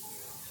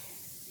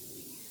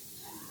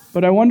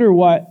 But I wonder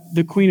what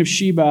the Queen of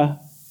Sheba,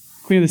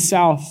 Queen of the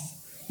South,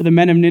 or the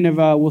men of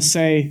Nineveh will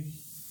say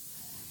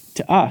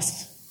to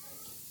us.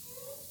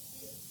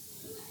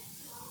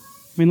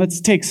 I mean, let's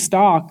take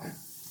stock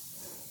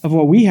of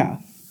what we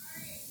have.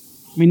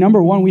 I mean,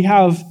 number one, we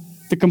have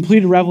the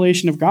completed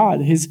revelation of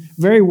God. His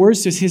very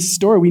words is his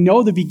story. We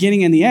know the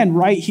beginning and the end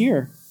right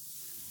here.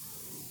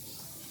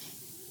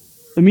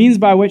 The means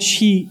by which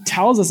he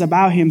tells us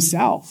about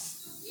himself.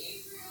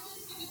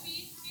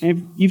 And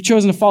if you've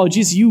chosen to follow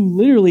Jesus, you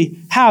literally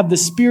have the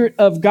Spirit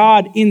of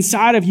God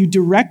inside of you,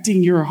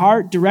 directing your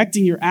heart,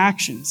 directing your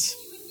actions.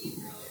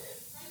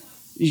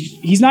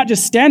 He's not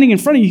just standing in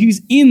front of you,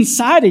 he's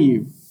inside of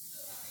you.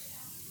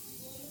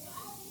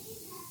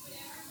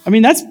 I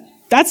mean,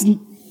 that's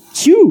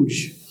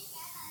huge.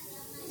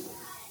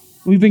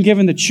 We've been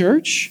given the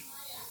church,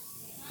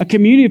 a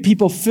community of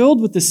people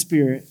filled with the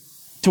Spirit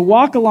to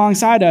walk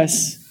alongside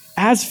us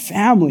as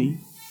family.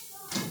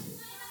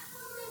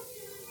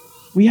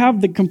 We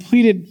have the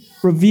completed,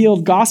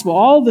 revealed gospel,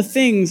 all the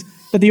things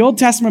that the Old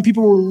Testament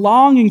people were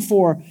longing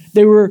for,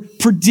 they were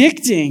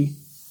predicting.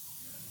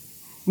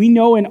 We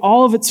know in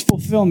all of its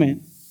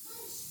fulfillment.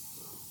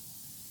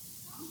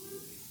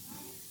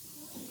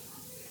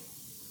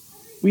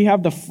 We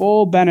have the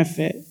full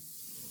benefit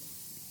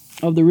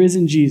of the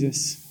risen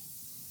Jesus.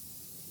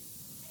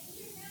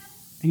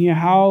 And yet,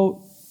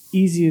 how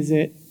easy is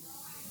it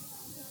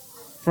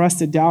for us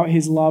to doubt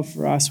his love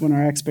for us when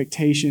our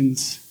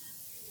expectations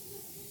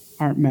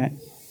aren't met?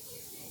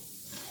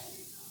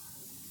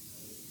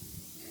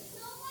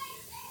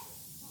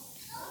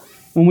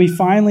 When we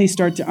finally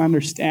start to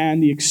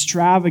understand the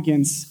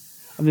extravagance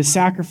of the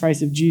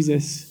sacrifice of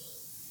Jesus,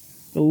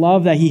 the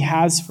love that he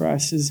has for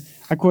us, is,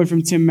 I quote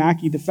from Tim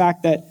Mackey, the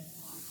fact that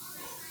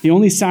the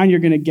only sign you're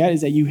going to get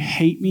is that you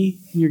hate me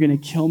and you're going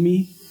to kill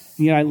me,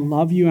 and yet I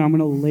love you and I'm going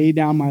to lay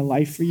down my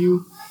life for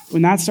you.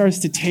 When that starts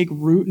to take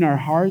root in our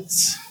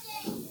hearts,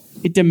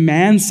 it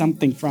demands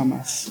something from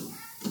us.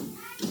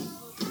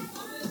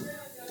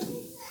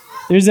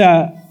 There's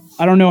I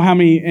don't know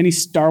any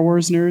Star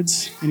Wars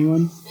nerds?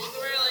 Anyone?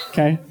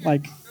 Okay,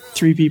 like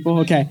 3 people.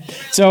 Okay,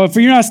 so if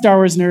you're not a Star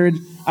Wars nerd,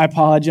 I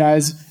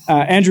apologize.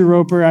 Andrew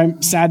Roper,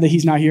 I'm sad that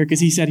he's not here because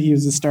he said he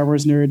was a Star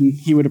Wars nerd and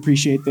he would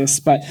appreciate this.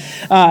 But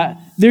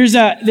there's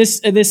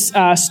this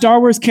Star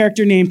Wars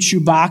character named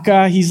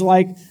Chewbacca. He's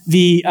like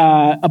the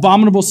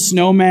abominable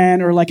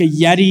snowman, or like a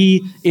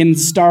Yeti in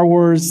Star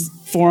Wars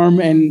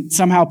form, and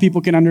somehow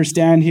people can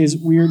understand his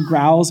weird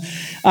growls.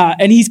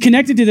 And he's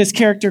connected to this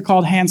character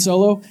called Han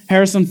Solo,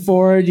 Harrison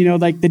Ford,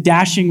 like the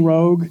dashing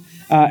rogue.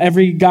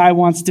 Every guy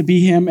wants to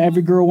be him.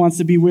 Every girl wants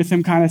to be with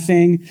him, kind of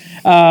thing.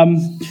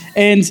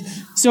 And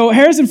so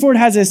Harrison Ford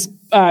has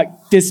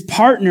this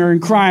partner in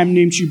crime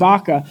named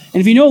Chewbacca.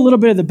 And if you know a little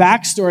bit of the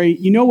backstory,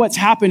 you know what's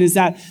happened is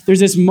that there's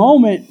this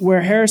moment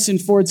where Harrison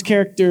Ford's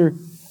character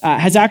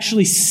has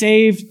actually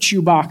saved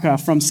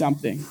Chewbacca from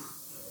something.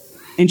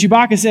 And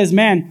Chewbacca says,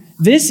 man,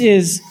 this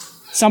is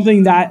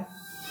something that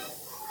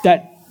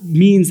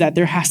means that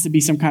there has to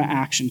be some kind of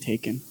action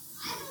taken.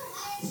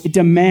 It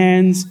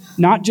demands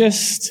not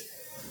just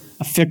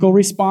a fickle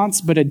response,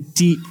 but a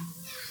deep,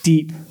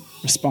 deep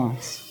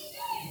response.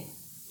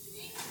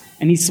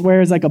 And he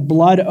swears like a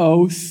blood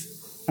oath.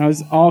 I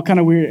was all kind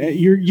of weird.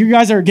 You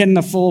guys are getting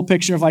the full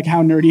picture of like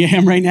how nerdy I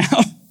am right now.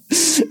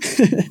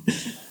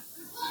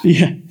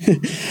 Yeah.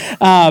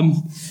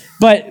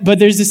 But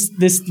there's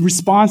this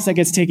response that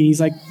gets taken.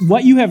 He's like,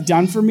 what you have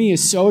done for me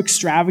is so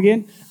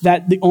extravagant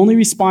that the only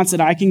response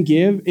that I can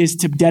give is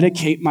to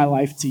dedicate my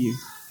life to you.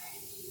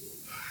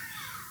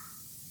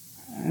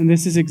 And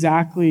this is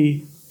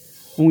exactly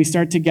when we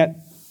start to get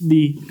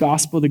the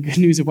gospel, the good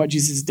news of what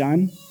Jesus has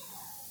done.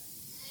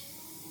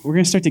 We're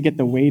going to start to get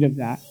the weight of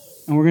that.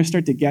 And we're going to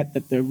start to get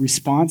that the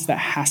response that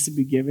has to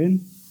be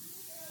given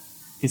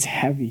is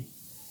heavy.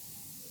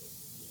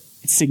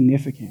 It's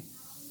significant.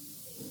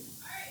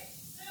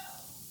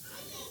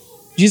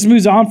 Jesus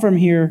moves on from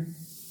here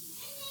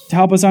to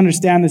help us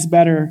understand this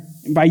better.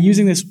 And by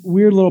using this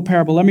weird little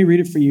parable, let me read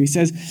it for you. He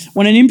says,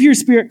 when an impure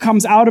spirit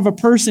comes out of a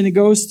person, it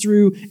goes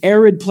through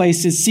arid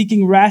places,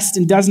 seeking rest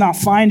and does not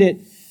find it.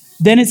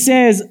 Then it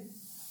says,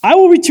 I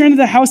will return to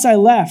the house I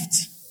left.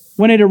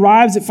 When it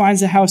arrives, it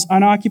finds the house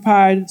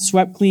unoccupied,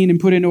 swept clean, and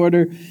put in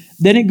order.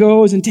 Then it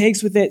goes and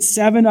takes with it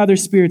 7 other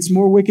spirits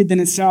more wicked than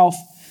itself.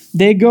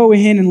 They go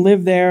in and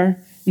live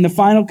there, and the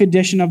final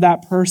condition of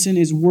that person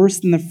is worse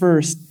than the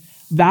first.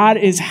 That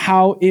is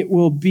how it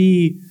will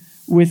be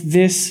with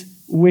this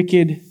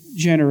wicked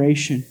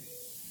generation.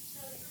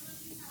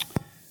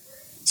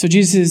 So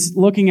Jesus is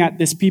looking at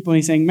this people and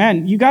he's saying,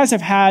 man, you guys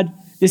have had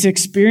this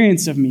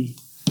experience of me.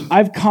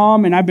 I've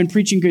come and I've been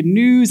preaching good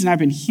news and I've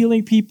been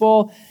healing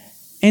people.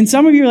 And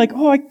some of you are like,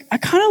 oh, I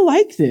kind of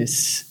like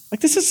this. Like,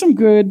 this is some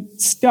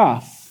good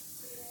stuff.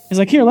 He's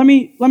like, here, let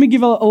me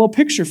give a little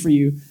picture for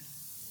you.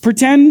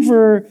 Pretend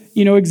for,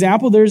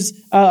 example, there's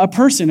a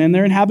person and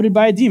they're inhabited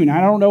by a demon. I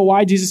don't know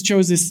why Jesus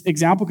chose this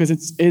example because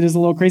it is a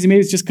little crazy.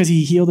 Maybe it's just because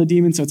he healed a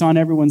demon, so it's on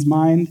everyone's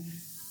mind,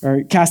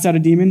 or cast out a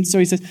demon. So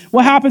he says,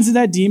 what happens to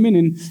that demon?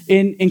 And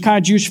in kind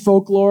of Jewish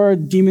folklore,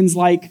 demons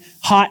like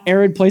hot,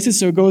 arid places,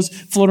 so it goes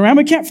floating around,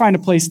 but can't find a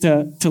place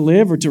to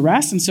live or to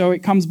rest, and so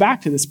it comes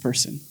back to this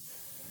person.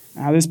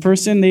 Now, this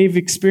person, they've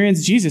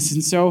experienced Jesus,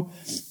 and so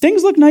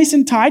things look nice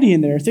and tidy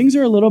in there. Things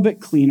are a little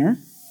bit cleaner.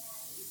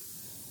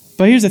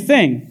 But here's the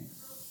thing.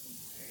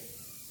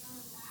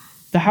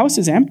 The house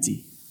is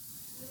empty.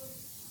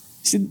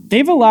 See,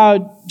 they've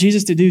allowed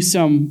Jesus to do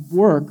some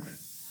work,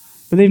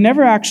 but they've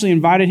never actually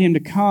invited him to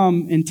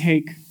come and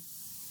take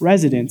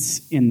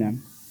residence in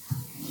them.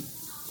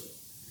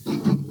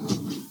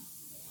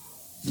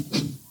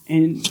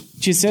 And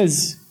Jesus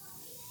says,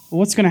 well,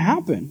 what's going to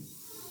happen?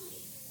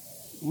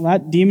 Well,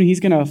 that demon, he's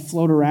going to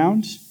float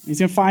around. He's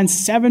going to find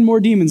 7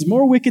 more demons,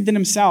 more wicked than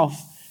himself.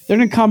 They're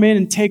going to come in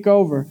and take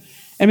over.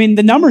 I mean,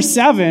 the number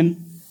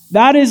 7,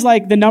 that is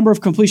like the number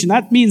of completion.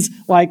 That means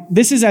like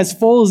this is as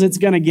full as it's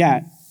going to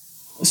get.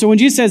 So when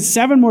Jesus says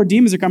 7 more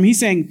demons are coming, he's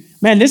saying,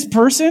 man, this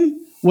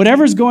person,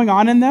 whatever's going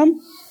on in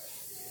them,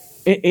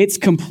 it's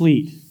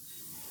complete.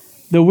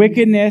 The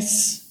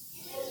wickedness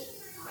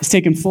has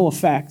taken full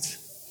effect.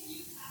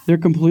 They're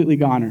completely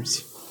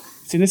goners.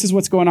 See, this is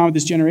what's going on with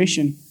this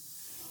generation.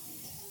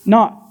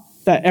 Not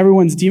that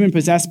everyone's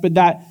demon-possessed, but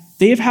that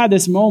they've had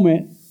this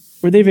moment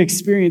where they've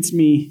experienced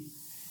me.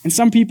 And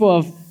some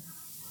people have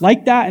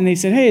liked that, and they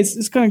said, hey,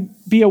 it's going to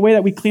be a way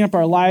that we clean up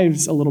our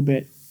lives a little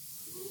bit.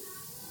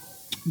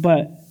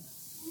 But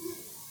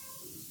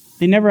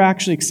they never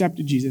actually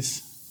accepted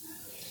Jesus.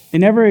 They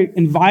never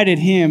invited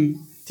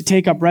him to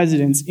take up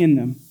residence in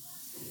them.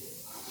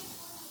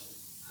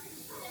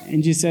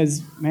 And Jesus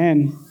says,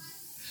 man,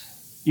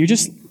 you're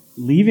just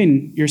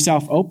leaving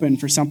yourself open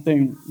for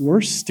something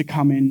worse to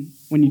come in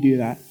when you do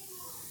that.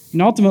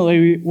 And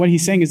ultimately, what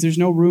he's saying is there's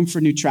no room for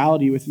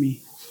neutrality with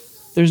me.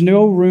 There's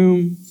no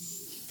room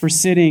for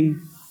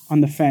sitting on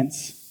the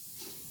fence.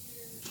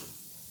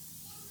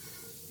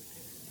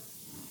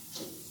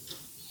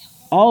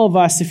 All of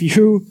us, if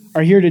you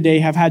are here today,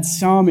 have had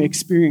some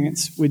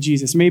experience with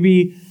Jesus.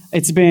 Maybe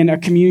it's been a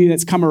community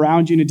that's come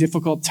around you in a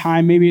difficult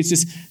time. Maybe it's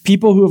just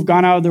people who have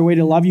gone out of their way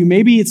to love you.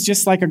 Maybe it's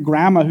just like a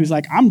grandma who's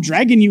like, I'm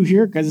dragging you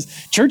here because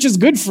church is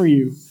good for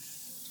you.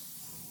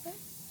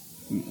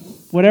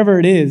 Whatever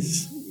it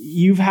is,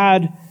 you've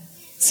had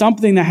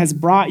something that has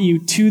brought you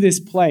to this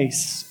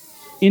place,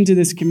 into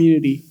this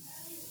community.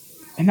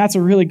 And that's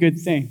a really good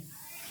thing.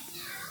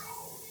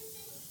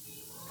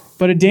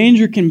 But a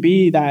danger can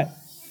be that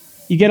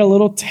you get a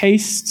little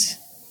taste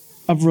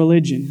of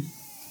religion.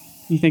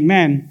 You think,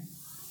 man,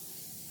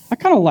 I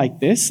kind of like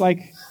this.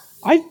 Like,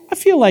 I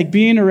feel like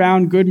being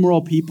around good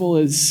moral people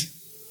is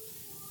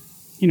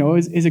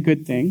a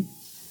good thing.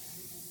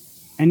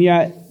 And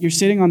yet, you're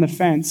sitting on the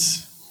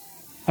fence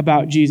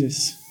about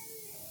Jesus.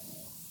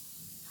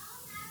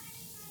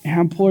 And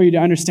I implore you to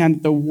understand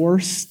that the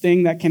worst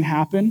thing that can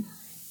happen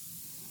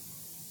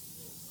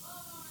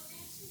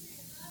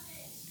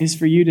is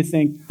for you to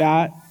think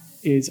that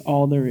is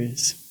all there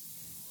is.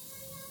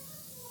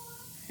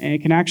 And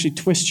it can actually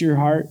twist your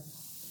heart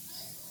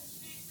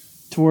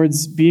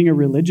towards being a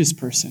religious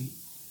person.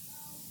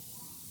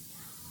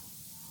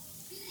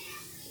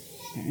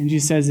 And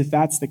Jesus says if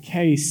that's the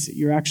case,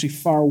 you're actually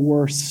far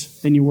worse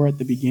than you were at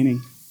the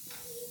beginning.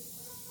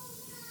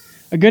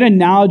 A good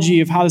analogy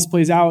of how this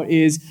plays out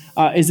is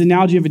the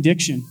analogy of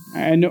addiction.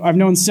 I've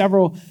known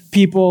several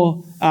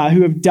people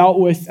who have dealt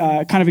with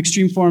kind of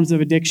extreme forms of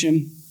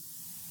addiction.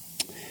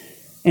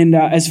 And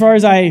as far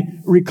as I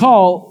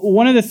recall,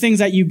 one of the things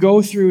that you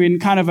go through in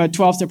kind of a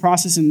 12-step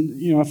process,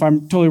 and if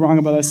I'm totally wrong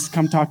about this,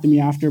 come talk to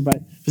me after, but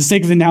for the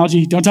sake of the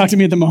analogy, don't talk to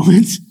me at the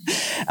moment,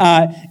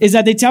 is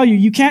that they tell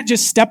you can't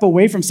just step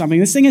away from something.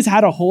 This thing has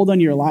had a hold on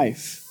your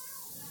life.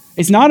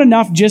 It's not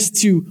enough just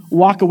to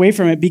walk away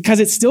from it because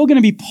it's still going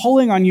to be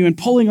pulling on you and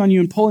pulling on you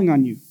and pulling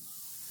on you.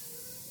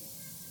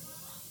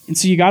 And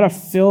so you got to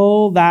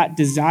fill that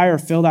desire,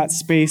 fill that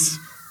space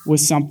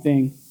with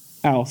something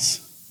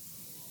else.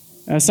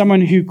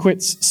 Someone who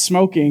quits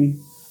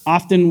smoking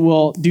often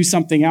will do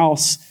something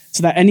else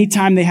so that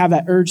anytime they have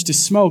that urge to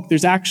smoke,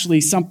 there's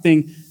actually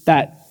something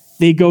that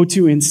they go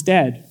to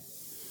instead.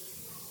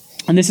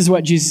 And this is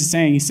what Jesus is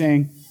saying. He's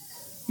saying,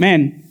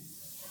 man,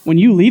 when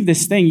you leave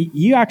this thing,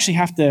 you actually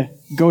have to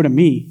go to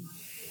me.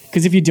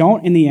 Because if you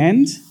don't, in the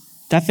end,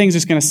 that thing's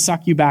just going to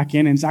suck you back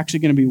in, and it's actually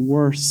going to be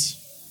worse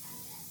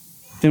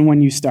than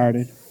when you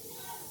started.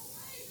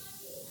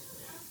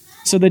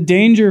 So the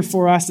danger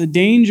for us, the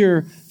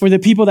danger for the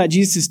people that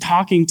Jesus is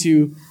talking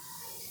to,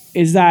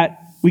 is that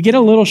we get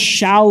a little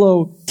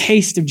shallow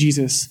taste of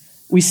Jesus.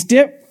 We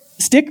stick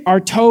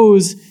our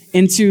toes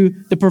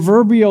into the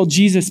proverbial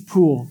Jesus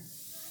pool.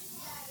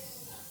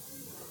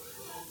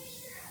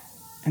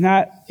 And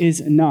that is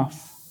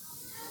enough.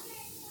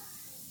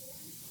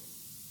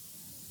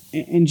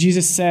 And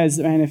Jesus says,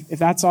 man, if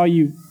that's all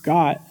you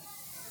got,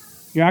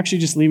 you're actually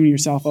just leaving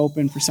yourself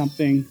open for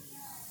something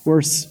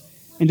worse.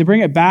 And to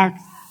bring it back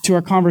to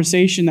our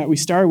conversation that we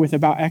started with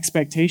about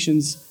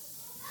expectations.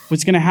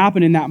 What's going to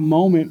happen in that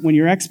moment when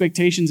your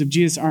expectations of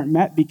Jesus aren't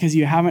met because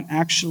you haven't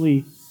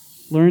actually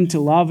learned to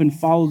love and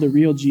follow the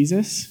real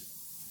Jesus,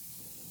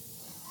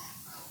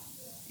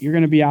 you're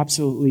going to be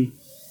absolutely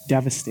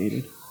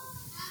devastated.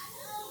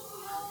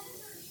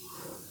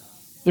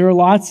 There are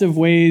lots of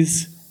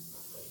ways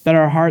that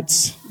our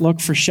hearts look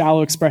for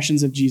shallow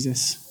expressions of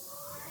Jesus.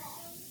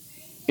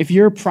 If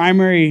your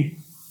primary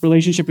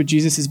relationship with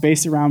Jesus is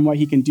based around what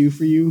he can do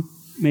for you,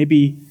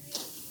 maybe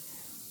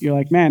you're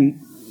like, man,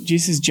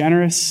 Jesus is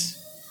generous.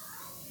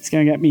 He's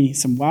going to get me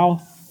some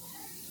wealth.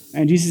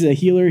 And Jesus is a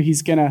healer.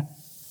 He's going to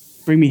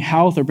bring me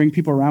health or bring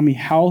people around me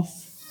health.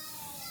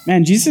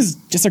 Man, Jesus is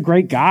just a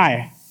great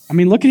guy. I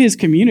mean, look at his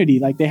community.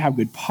 Like, they have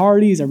good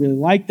parties. I really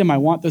like them. I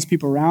want those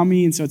people around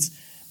me. And so it's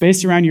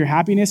based around your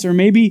happiness. Or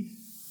maybe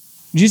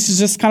Jesus is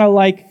just kind of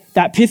like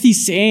that pithy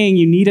saying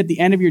you need at the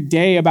end of your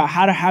day about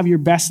how to have your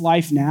best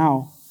life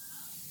now.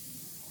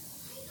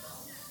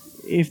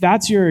 If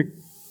that's your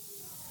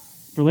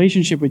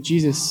relationship with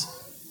Jesus,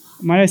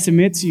 might I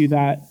submit to you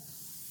that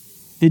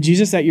the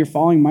Jesus that you're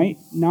following might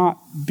not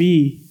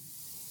be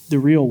the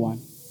real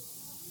one.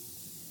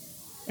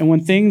 And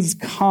when things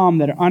come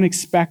that are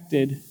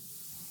unexpected,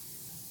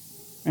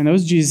 and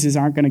those Jesuses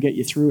aren't going to get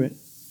you through it.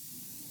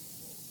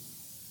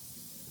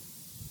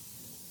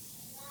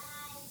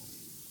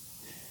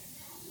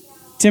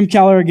 Tim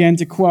Keller, again,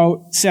 to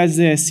quote, says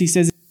this. He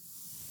says,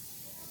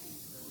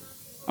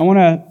 I want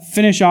to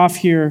finish off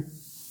here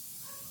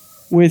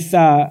with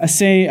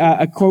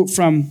a quote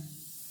from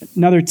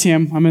another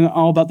Tim. I'm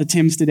all about the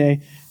Tims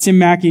today. Tim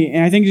Mackey.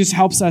 And I think it just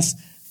helps us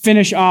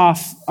finish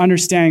off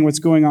understanding what's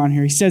going on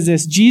here. He says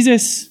this: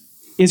 Jesus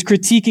is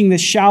critiquing the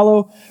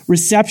shallow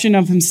reception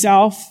of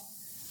himself,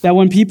 that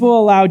when people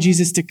allow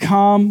Jesus to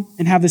come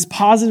and have this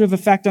positive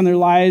effect on their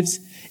lives,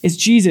 it's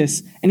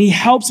Jesus, and he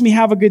helps me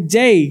have a good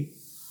day.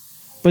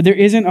 But there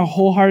isn't a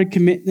wholehearted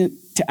commitment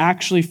to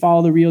actually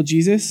follow the real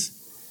Jesus.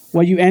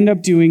 What you end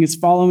up doing is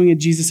following a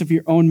Jesus of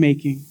your own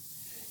making.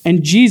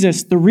 And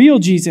Jesus, the real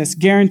Jesus,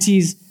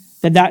 guarantees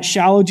that that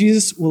shallow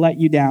Jesus will let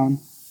you down.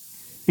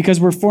 Because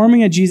we're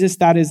forming a Jesus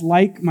that is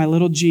like my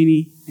little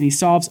genie, and he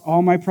solves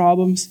all my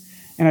problems.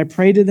 And I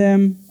pray to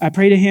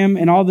him,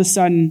 and all of a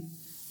sudden,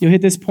 you'll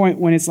hit this point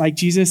when it's like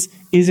Jesus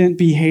isn't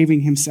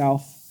behaving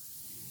himself.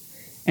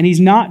 And he's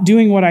not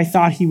doing what I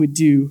thought he would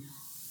do.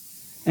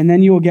 And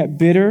then you will get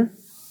bitter,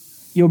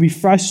 you'll be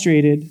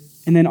frustrated,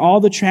 and then all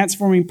the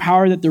transforming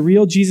power that the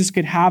real Jesus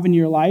could have in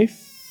your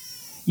life,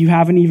 you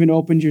haven't even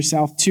opened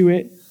yourself to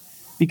it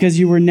because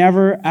you were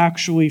never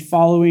actually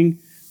following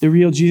the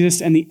real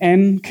Jesus, and the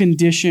end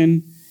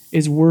condition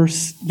is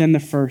worse than the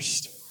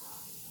first.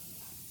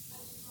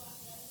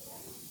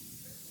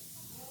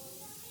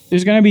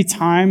 There's going to be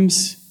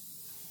times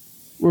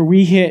where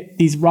we hit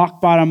these rock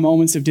bottom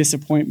moments of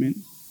disappointment.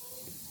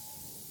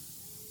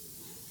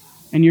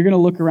 And you're going to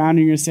look around and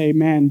you're going to say,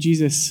 man,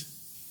 Jesus,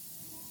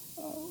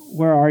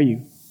 where are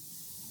you?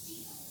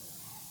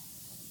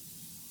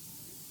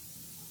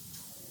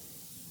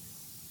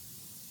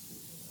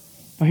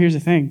 But here's the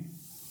thing.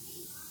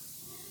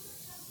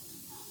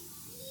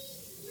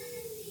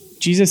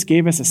 Jesus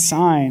gave us a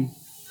sign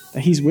that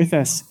he's with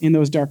us in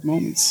those dark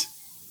moments.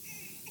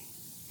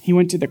 He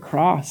went to the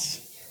cross.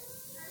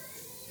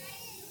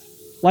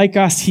 Like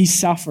us, he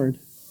suffered.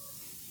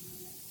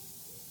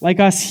 Like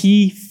us,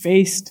 he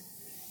faced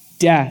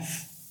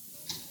death.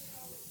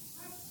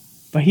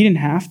 But he didn't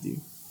have to.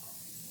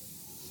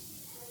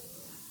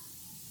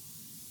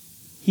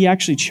 He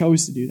actually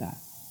chose to do that.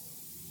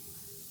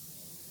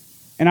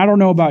 And I don't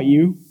know about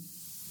you,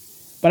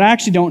 but I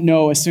actually don't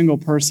know a single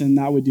person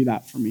that would do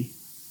that for me.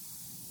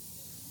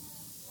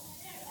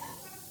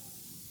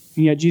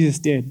 And yet Jesus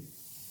did.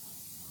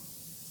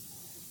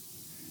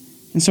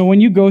 And so when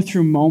you go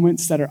through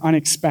moments that are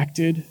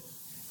unexpected,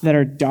 that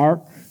are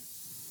dark,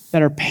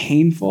 that are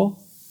painful,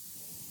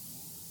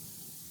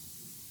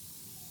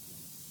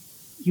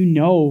 you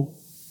know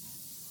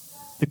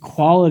the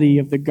quality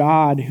of the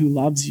God who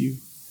loves you,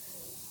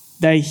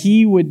 that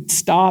he would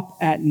stop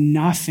at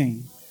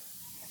nothing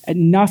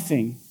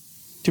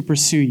to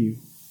pursue you.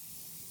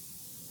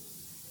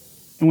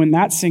 And when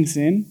that sinks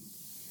in,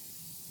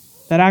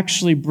 that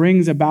actually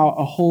brings about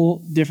a whole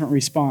different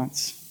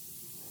response.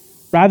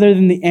 Rather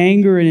than the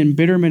anger and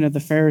embitterment of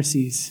the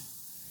Pharisees,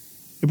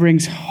 it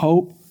brings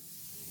hope,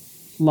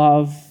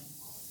 love,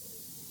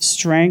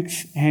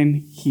 strength, and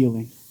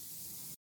healing.